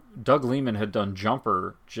 Doug Liman had done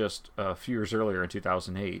Jumper just a few years earlier in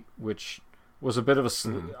 2008, which was a bit of a,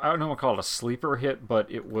 I don't know what to call it, a sleeper hit,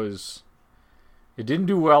 but it didn't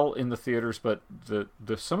do well in the theaters, but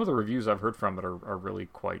some of the reviews I've heard from it are really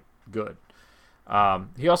quite good.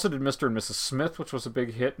 He also did Mr. and Mrs. Smith, which was a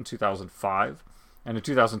big hit in 2005. And in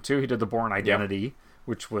 2002, he did The Bourne Identity,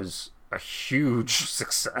 which was a huge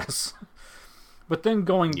success. But then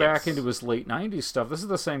going back into his late 90s stuff, this is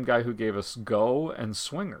the same guy who gave us Go and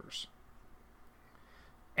Swingers.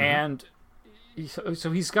 And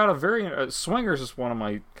so he's got a very... Swingers is one of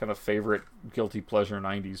my kind of favorite guilty pleasure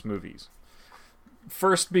 90s movies.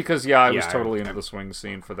 First, because, I was totally into the swing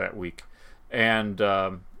scene for that week. And...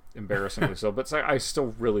 embarrassingly so, but I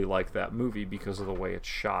still really like that movie because of the way it's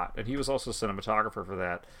shot, and he was also cinematographer for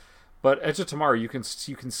that. But Edge of Tomorrow, you can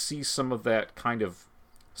see some of that kind of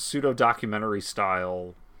pseudo documentary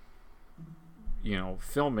style,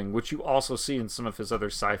 filming, which you also see in some of his other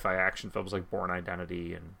sci-fi action films like Bourne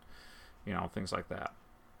Identity and things like that.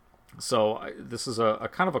 So this is a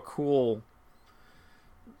kind of a cool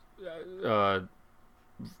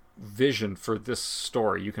vision for this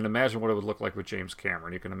story. You can imagine what it would look like with James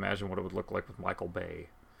Cameron. You can imagine what it would look like with Michael Bay.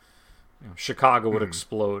 Chicago would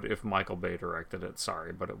explode if Michael Bay directed it.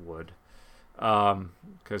 Sorry, but it would.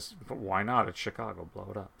 Because why not? It's Chicago. Blow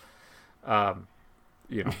it up.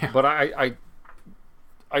 But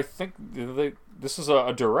I think this is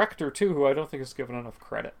a director too who I don't think is given enough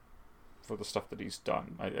credit for the stuff that he's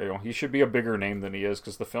done. He should be a bigger name than he is,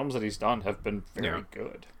 because the films that he's done have been very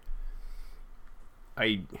good.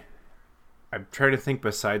 I'm trying to think,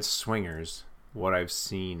 besides Swingers, what I've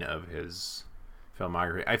seen of his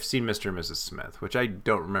filmography. I've seen Mr. and Mrs. Smith, which I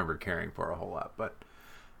don't remember caring for a whole lot, but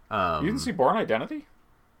you didn't see Bourne Identity?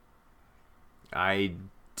 I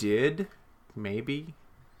did, maybe,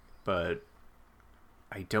 but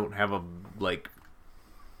I don't have a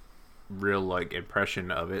real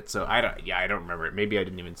impression of it, so I don't remember it. Maybe I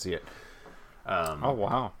didn't even see it. Oh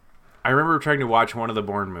wow. I remember trying to watch one of the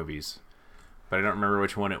Bourne movies, but I don't remember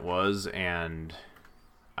which one it was, and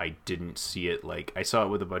I didn't see it. I saw it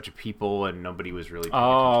with a bunch of people, and nobody was really paying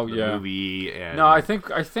attention to the movie. And no, I think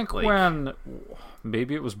when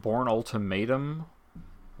maybe it was Bourne Ultimatum,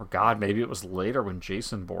 or maybe it was later when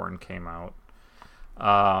Jason Bourne came out.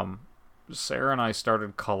 Sarah and I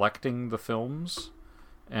started collecting the films,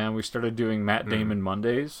 and we started doing Matt Damon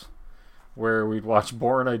Mondays, where we'd watch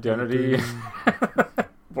Bourne Identity.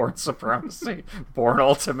 Bourne Supremacy, Bourne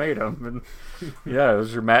Ultimatum, and it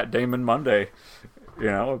was your Matt Damon Monday.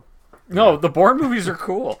 No, the Bourne movies are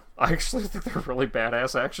cool. I actually think they're really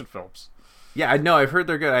badass action films. Yeah, I know. I've heard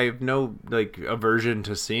they're good. I have no aversion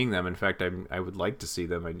to seeing them. In fact, I would like to see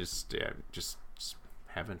them. I just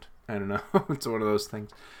haven't. I don't know. It's one of those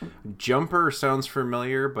things. Jumper sounds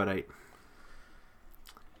familiar, but I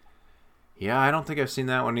don't think I've seen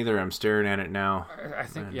that one either. I'm staring at it now. I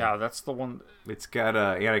think, that's the one. It's got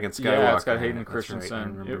Anakin Skywalker. Yeah, it's got Hayden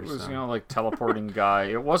Christensen. Right. It was, teleporting guy.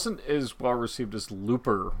 It wasn't as well received as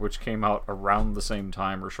Looper, which came out around the same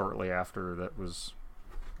time or shortly after. That was,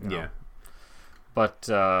 But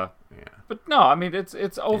no, I mean,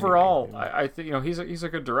 it's overall. Anyway. I think he's a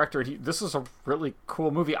good director. This is a really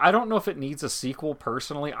cool movie. I don't know if it needs a sequel.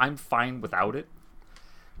 Personally, I'm fine without it.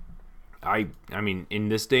 I mean, in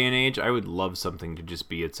this day and age, I would love something to just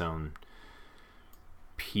be its own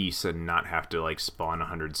piece and not have to spawn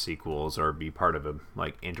 100 sequels or be part of a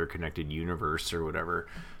interconnected universe or whatever.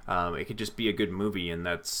 It could just be a good movie, and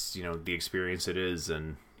that's the experience it is,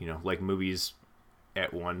 and movies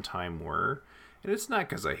at one time were. And it's not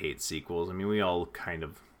because I hate sequels. I mean, we all kind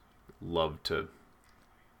of love to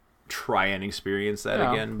try and experience that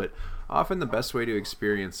again, but often the best way to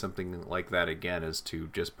experience something like that again is to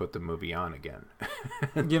just put the movie on again.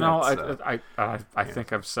 I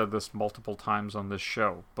think I've said this multiple times on this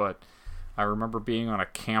show, but I remember being on a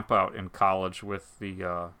camp out in college with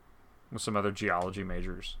with some other geology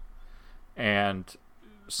majors, and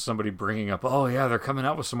somebody bringing up, they're coming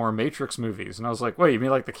out with some more Matrix movies, and I was like, wait, you mean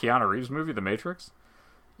the Keanu Reeves movie, The Matrix?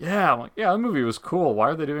 Yeah, I'm like, the movie was cool.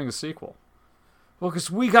 Why are they doing a sequel? Well,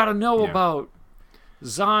 because we got to know about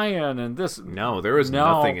Zion and this. No, there was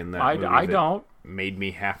nothing in that movie I don't. Made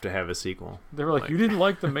me have to have a sequel. They were like, you didn't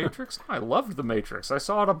like The Matrix? I loved The Matrix. I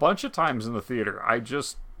saw it a bunch of times in the theater. I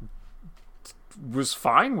just was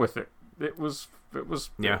fine with it. It was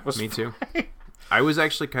me too. I was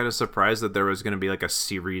actually kind of surprised that there was going to be a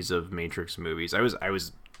series of Matrix movies.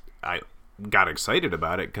 I got excited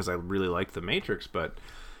about it because I really liked The Matrix, but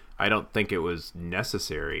I don't think it was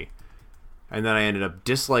necessary. And then I ended up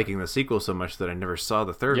disliking the sequel so much that I never saw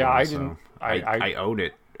the third one. I didn't. I own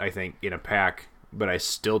it, I think, in a pack, but I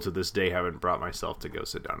still to this day haven't brought myself to go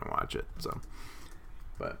sit down and watch it. So,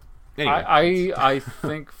 but anyway. I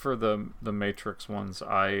think for the Matrix ones,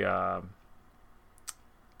 I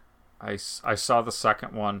saw the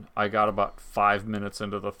second one. I got about 5 minutes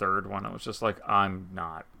into the third one. I was just like, I'm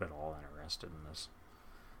not at all interested in this.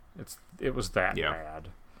 It was that bad.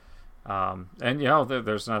 And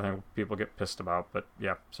there's nothing people get pissed about, but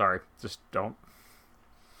yeah, sorry, just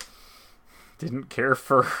didn't care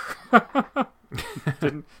for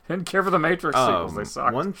didn't care for the Matrix sequels. They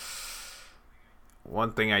sucked.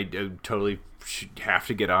 One thing I totally should have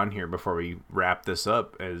to get on here before we wrap this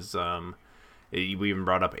up is we even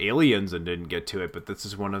brought up Aliens and didn't get to it, but this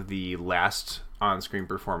is one of the last on-screen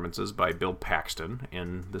performances by Bill Paxton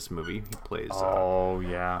in this movie. He plays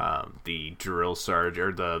the drill sergeant,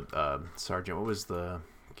 or the sergeant. What was the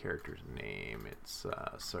character's name? It's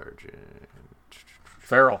Sergeant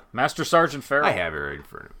Farrell, Master Sergeant Farrell. I have it right in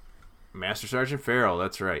front of me. Master Sergeant Farrell.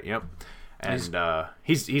 That's right. Yep. And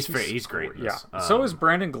he's great. Yeah. So is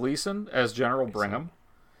Brandon Gleeson as General Brigham.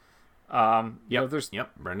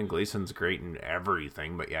 Brendan Gleeson's great in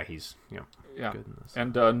everything, but he's good in this.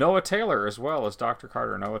 And Noah Taylor as well as Dr.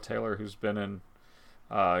 Carter. Noah Taylor, who's been in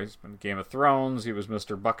Game of Thrones. He was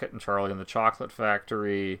Mr. Bucket in Charlie and the Chocolate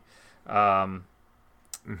Factory. So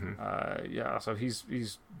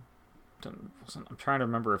he's done, I'm trying to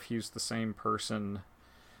remember if he's the same person.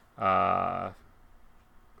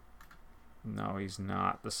 No, he's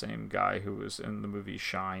not the same guy who was in the movie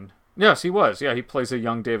Shine. Yes, he was. Yeah, he plays a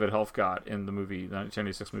young David Helfgott in the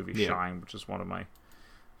 1996 movie Shine, which is one of my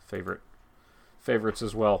favorites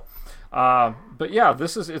as well. But yeah,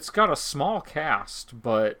 it's got a small cast,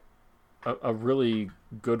 but a really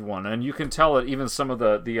good one, and you can tell that even some of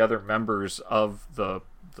the other members of the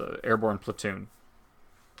airborne platoon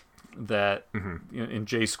that in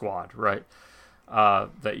J Squad, right,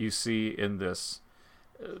 that you see in this,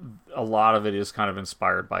 a lot of it is kind of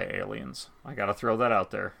inspired by Aliens. I got to throw that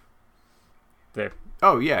out there.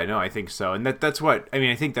 I think so, and that's what I mean.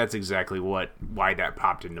 I think that's exactly why that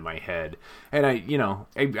popped into my head, and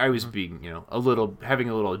I was being having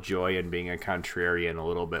a little joy and being a contrarian a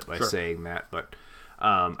little bit by saying that, but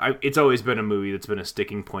it's always been a movie that's been a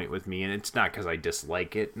sticking point with me, and it's not because I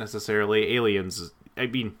dislike it necessarily. Aliens, I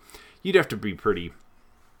mean, you'd have to be pretty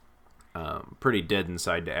dead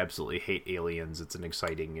inside to absolutely hate Aliens. It's an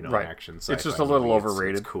exciting action sci-fi. It's just a little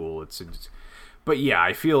overrated. It's cool. But yeah,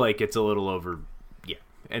 I feel like it's a little over. Yeah,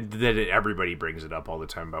 and that everybody brings it up all the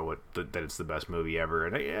time about that it's the best movie ever,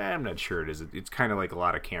 and I'm not sure it is. It's kind of like a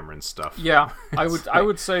lot of Cameron stuff. Yeah, I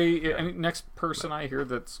would say next person I hear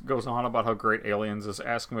that goes on about how great Aliens is,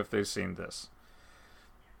 ask them if they've seen this,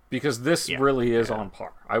 because this really is on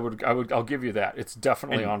par. I'll give you that. It's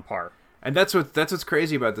definitely on par. And that's what's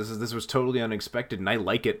crazy about this is this was totally unexpected, and I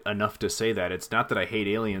like it enough to say that. It's not that I hate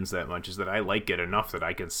Aliens that much, is that I like it enough that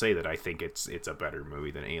I can say that I think it's a better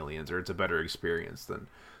movie than Aliens, or it's a better experience than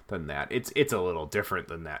that. It's a little different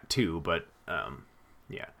than that too, but So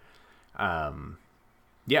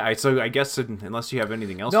I guess unless you have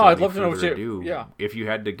anything else, I'd love to know what you do. Yeah, if you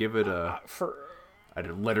had to give it a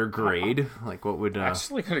letter grade, like what would?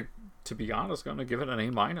 Actually, to be honest, going to give it an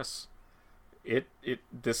A-.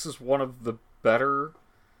 This is one of the better,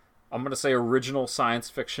 I'm going to say, original science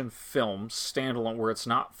fiction films, standalone, where it's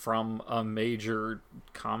not from a major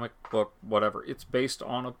comic book, whatever. It's based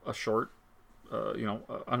on a short,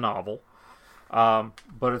 a novel.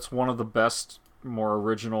 But it's one of the best, more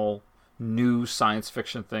original, new science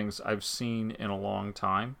fiction things I've seen in a long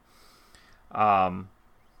time.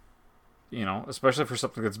 Especially for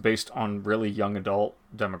something that's based on really young adult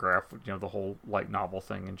demographic, the whole light novel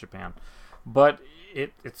thing in Japan. But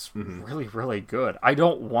it's really, really good. I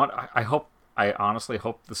honestly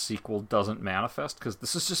hope the sequel doesn't manifest, because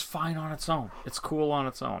this is just fine on its own. It's cool on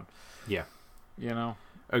its own. Yeah.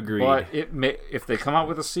 Agreed. But if they come out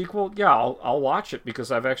with a sequel, I'll watch it,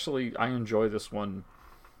 because I enjoy this one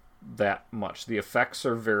that much. The effects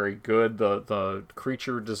are very good. The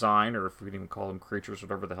creature design, or if we can even call them creatures,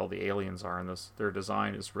 whatever the hell the aliens are in this, their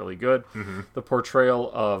design is really good. The portrayal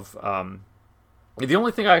of the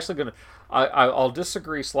only thing I'll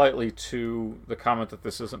disagree slightly to the comment that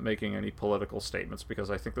this isn't making any political statements,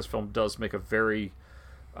 because I think this film does make a very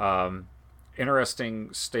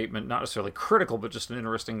interesting statement, not necessarily critical, but just an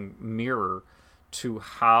interesting mirror to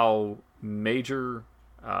how major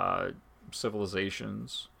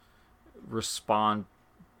civilizations respond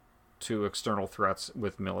to external threats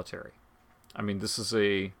with military. I mean,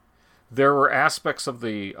 there were aspects of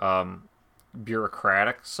the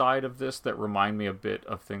bureaucratic side of this that remind me a bit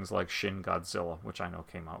of things like Shin Godzilla, which I know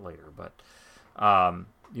came out later, but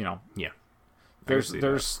yeah, there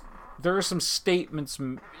are some statements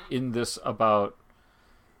in this about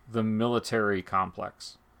the military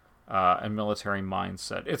complex and military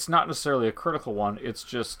mindset. It's not necessarily a critical one. It's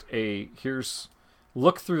just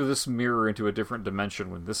look through this mirror into a different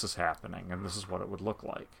dimension when this is happening, and this is what it would look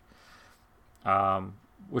like.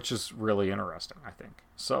 Which is really interesting, I think.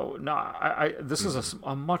 So, no, this is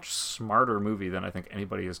a much smarter movie than I think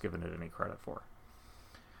anybody has given it any credit for.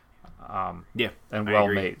 And well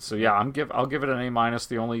made. So, yeah, I'll give it an A-.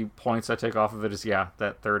 The only points I take off of it is,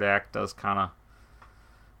 that third act does kind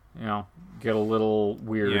of, get a little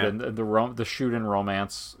weird, and the shoot-in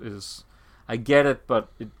romance is... I get it, but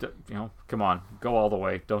come on, go all the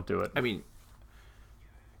way. Don't do it. I mean,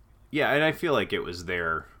 yeah, and I feel like it was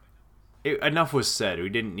there. Enough was said. We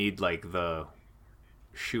didn't need like the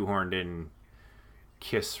shoehorned in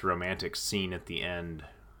kiss romantic scene at the end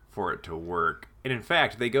for it to work. And in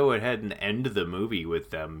fact, they go ahead and end the movie with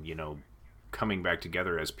them, coming back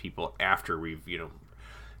together as people after we've,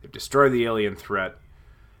 they've destroyed the alien threat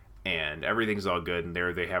and everything's all good. And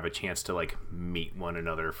there they have a chance to like meet one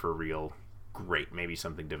another for real. Great, maybe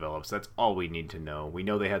something develops. That's all we need to know. We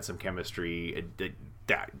know they had some chemistry.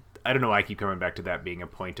 I don't know why I keep coming back to that being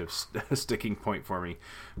a sticking point for me.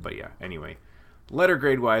 But yeah, anyway. Letter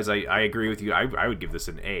grade wise, I agree with you. I would give this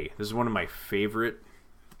an A. This is one of my favorite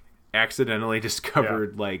accidentally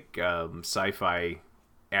discovered sci-fi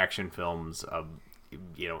action films of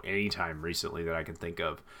any time recently that I can think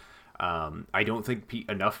of. I don't think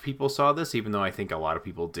enough people saw this, even though I think a lot of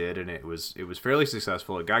people did, and it was fairly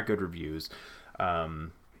successful. It got good reviews.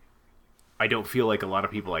 I don't feel like a lot of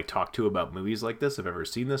people I talk to about movies like this have ever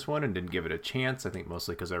seen this one and didn't give it a chance. I think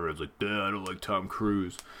mostly because everyone's like, I don't like Tom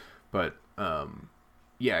Cruise. But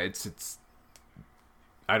it's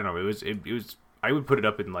I don't know. It was. I would put it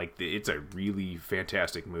up in it's a really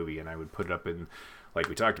fantastic movie, and I would put it up in, like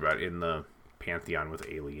we talked about, in the pantheon with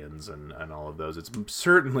Aliens and all of those. It's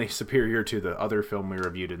certainly superior to the other film we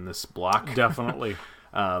reviewed in this block. Definitely.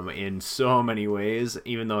 In so many ways,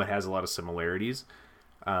 even though it has a lot of similarities.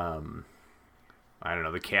 I don't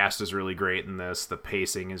know. The cast is really great in this. The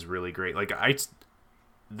pacing is really great.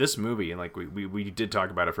 This movie, and we did talk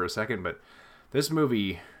about it for a second, but this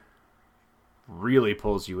movie really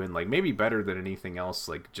pulls you in, maybe better than anything else.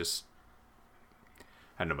 I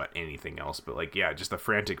don't know about anything else, but just the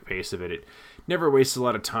frantic pace of it. It never wastes a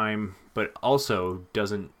lot of time, but also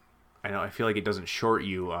doesn't. I feel like it doesn't short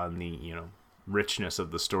you on the richness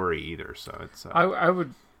of the story either. So it's. I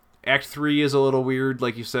would. Act 3 is a little weird,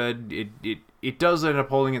 like you said. It does end up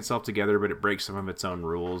holding itself together, but it breaks some of its own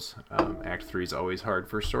rules. Act 3 is always hard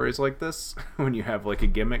for stories like this when you have a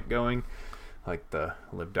gimmick going, like the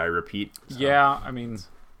live, die, repeat. So. Yeah, I mean,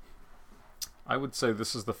 I would say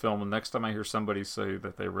this is the film. And next time I hear somebody say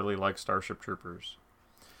that they really like Starship Troopers,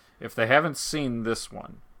 if they haven't seen this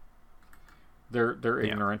one, they're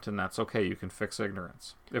ignorant, and that's okay. You can fix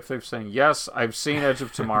ignorance. If they've saying, yes, I've seen Edge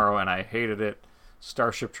of Tomorrow and I hated it,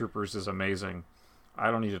 Starship Troopers is amazing,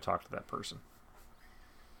 I don't need to talk to that person.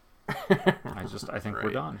 I think right.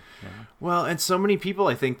 We're done. Yeah. Well, and so many people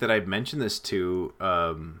I think that I've mentioned this to,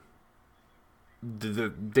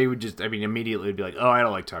 they would just, immediately be like, oh, I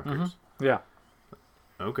don't like Tom Cruise. Mm-hmm. Yeah.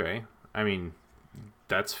 Okay.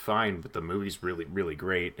 That's fine, but the movie's really, really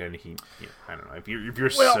great, and I don't know, if you're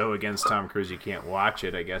so against Tom Cruise you can't watch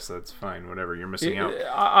it, I guess that's fine, whatever, you're missing out.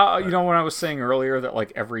 When I was saying earlier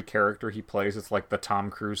that every character he plays, it's the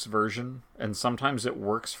Tom Cruise version, and sometimes it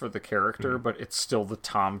works for the character, but it's still the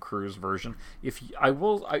Tom Cruise version.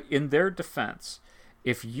 In their defense,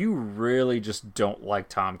 if you really just don't like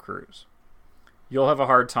Tom Cruise, you'll have a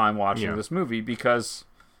hard time watching this movie because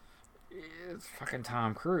it's fucking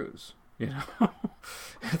Tom Cruise.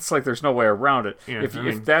 It's there's no way around it. Yeah,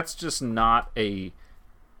 if that's just not a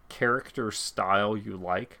character style you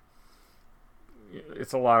like,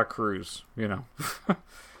 it's a lot of Cruise, Yeah.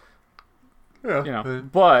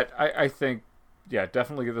 But I think,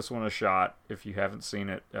 definitely give this one a shot if you haven't seen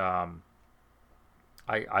it.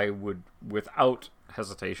 I would, without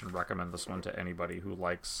hesitation, recommend this one to anybody who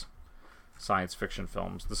likes science fiction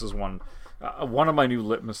films. This is one of my new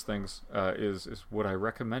litmus things is would I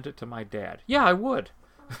recommend it to my dad? Yeah, I would.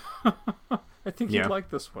 I think he'd like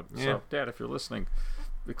this one. Yeah. So, Dad, if you're listening,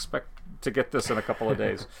 expect to get this in a couple of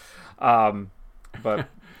days. But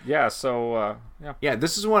yeah, so yeah,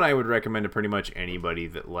 this is one I would recommend to pretty much anybody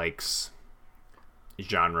that likes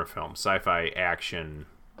genre film, sci-fi, action.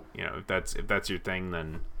 If that's your thing,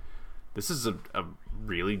 then this is a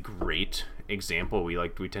really great example.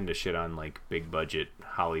 We tend to shit on big budget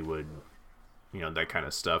Hollywood that kind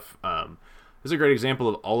of stuff. This is a great example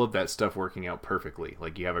of all of that stuff working out perfectly.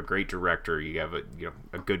 Like, you have a great director, you have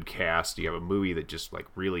a good cast, you have a movie that just like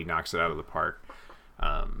really knocks it out of the park.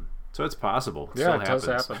 So it's possible. It still happens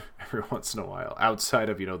does happen every once in a while, outside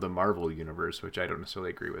of the Marvel universe, which I don't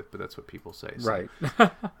necessarily agree with, but that's what people say. So, right.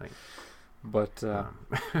 But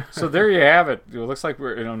so there you have it. It looks like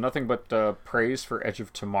we're nothing but praise for Edge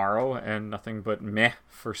of Tomorrow and nothing but meh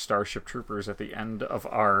for Starship Troopers at the end of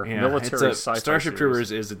our military sci-fi Starship series.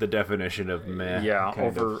 Troopers is the definition of meh. Yeah,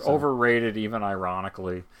 overrated, even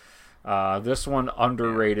ironically. This one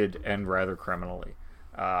underrated and rather criminally.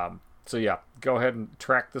 So yeah, go ahead and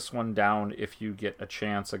track this one down if you get a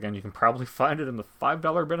chance. Again, you can probably find it in the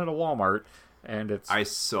 $5 bin at a Walmart, and I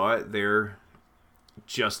saw it there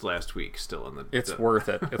just last week, still in the. It's worth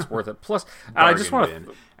it. It's worth it. Plus, I just want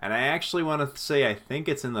to. And I actually want to say I think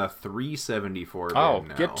it's in the $3.74 bin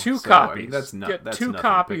now. Get two copies. That's two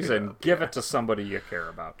copies and give it to somebody you care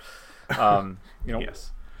about.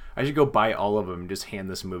 Yes, I should go buy all of them and just hand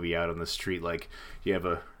this movie out on the street. Like, do you have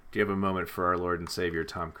a moment for our Lord and Savior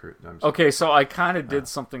Tom Cruise? Okay, so I kind of did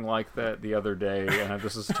something like that the other day, and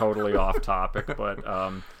this is totally off topic, but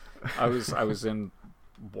I was in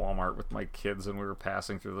Walmart with my kids, and we were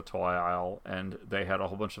passing through the toy aisle, and they had a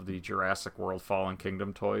whole bunch of the Jurassic World Fallen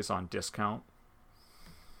Kingdom toys on discount.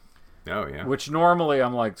 Oh yeah. Which normally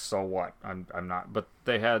I'm like, so what? I'm not, but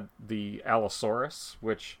they had the Allosaurus,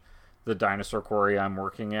 which the dinosaur quarry I'm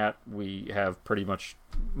working at, we have pretty much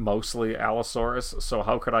mostly Allosaurus, so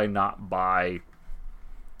how could I not buy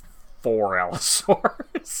 4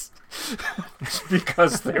 Allosaurus?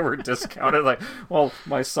 Because they were discounted. Like, well,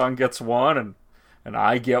 my son gets one, and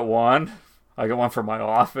I get one. I get one for my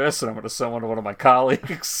office, and I'm going to send one to one of my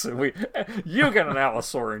colleagues. And you get an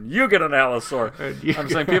Allosaur, and you get an Allosaur. I'm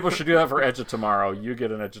saying people should do that for Edge of Tomorrow. You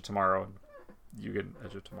get an Edge of Tomorrow, and you get an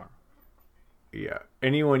Edge of Tomorrow. Yeah.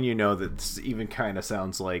 Anyone that even kind of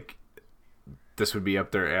sounds like this would be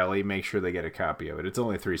up their alley, make sure they get a copy of it. It's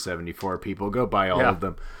only $3.74. People, go buy all of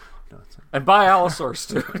them. No, and buy Allosaurs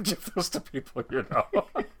too. Give those to people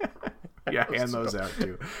Yeah, hand those out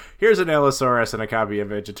too. Here's an Allosaurus and a copy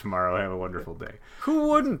of Edge of Tomorrow. Have a wonderful day. Who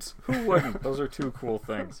wouldn't? Those are two cool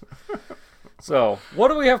things. So, what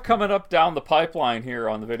do we have coming up down the pipeline here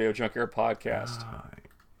on the Video Junkyard podcast?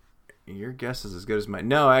 Your guess is as good as mine.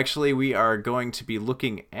 No, actually, we are going to be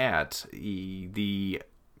looking at the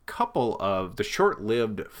couple of the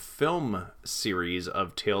short-lived film series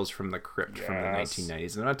of Tales from the Crypt from the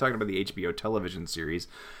 1990s. And I'm not talking about the HBO television series,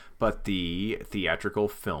 but the theatrical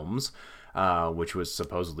films, which was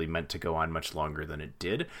supposedly meant to go on much longer than it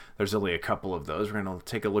did. There's only a couple of those. We're going to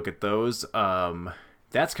take a look at those.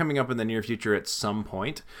 That's coming up in the near future at some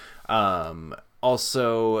point.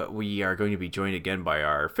 Also, we are going to be joined again by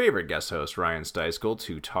our favorite guest host, Ryan Steiskell,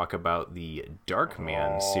 to talk about the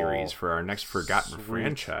Darkman series for our next Forgotten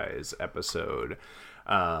Franchise episode.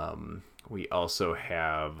 We also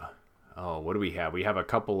have... what do we have? We have a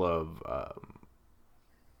couple of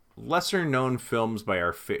lesser-known films by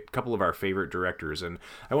couple of our favorite directors. And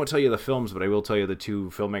I won't tell you the films, but I will tell you the two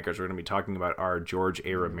filmmakers we're going to be talking about are George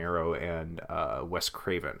A. Romero and Wes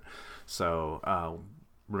Craven. So...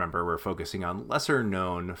 remember, we're focusing on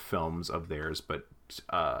lesser-known films of theirs, but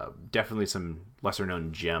definitely some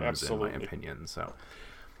lesser-known gems, in my opinion. So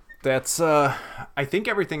that's, I think,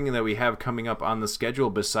 everything that we have coming up on the schedule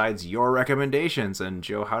besides your recommendations. And,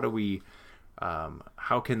 Joe, how do we,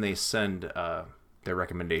 how can they send their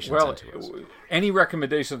recommendations into us? Any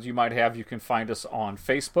recommendations you might have, you can find us on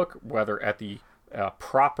Facebook, whether at the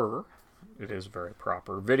proper... It is very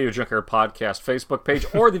proper. Video Junkyard Podcast Facebook page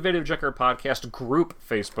or the Video Junkyard Podcast group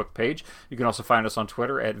Facebook page. You can also find us on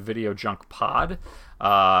Twitter at VideoJunkPod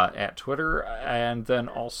at Twitter. And then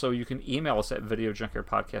also you can email us at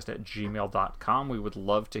videojunkyardpodcast@gmail.com. We would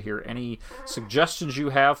love to hear any suggestions you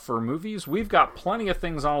have for movies. We've got plenty of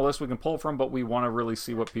things on a list we can pull from, but we want to really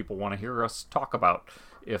see what people want to hear us talk about,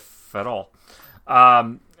 if at all.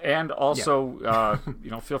 And also,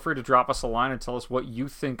 feel free to drop us a line and tell us what you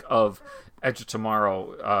think of Edge of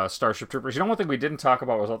Tomorrow, Starship Troopers. One thing we didn't talk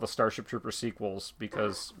about was all the Starship Trooper sequels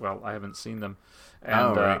because, well, I haven't seen them,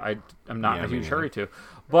 and I'm not in a huge hurry to.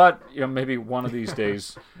 But maybe one of these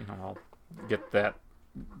days, I'll get that,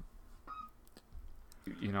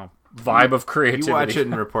 vibe of creativity. You watch it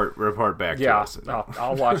and report back to us. Yeah,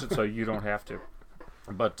 I'll watch it so you don't have to.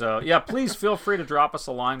 But, please feel free to drop us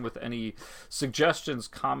a line with any suggestions,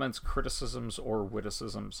 comments, criticisms, or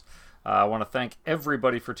witticisms. I want to thank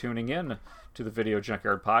everybody for tuning in to the Video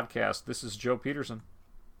Junkyard Podcast. This is Joe Peterson.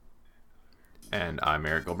 And I'm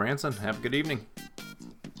Eric Gilbranson. Have a good evening.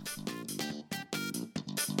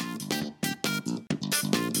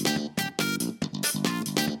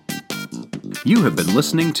 You have been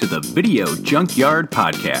listening to the Video Junkyard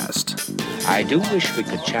Podcast. I do wish we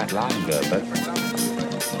could chat longer, but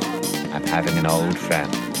I'm having an old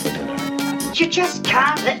friend for dinner. You just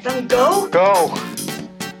can't let them go. Go!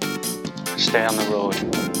 Stay on the road.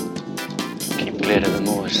 Keep clear to the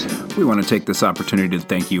moors. We want to take this opportunity to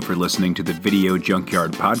thank you for listening to the Video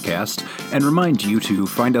Junkyard Podcast and remind you to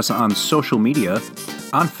find us on social media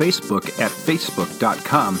on Facebook at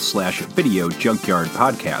facebook.com/Video Junkyard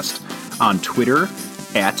Podcast, on Twitter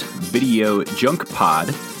at Video Junk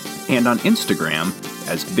Pod, and on Instagram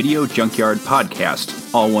as Video Junkyard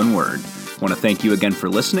Podcast, all one word. Want to thank you again for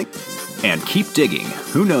listening, and keep digging.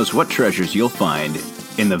 Who knows what treasures you'll find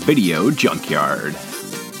in the Video Junkyard.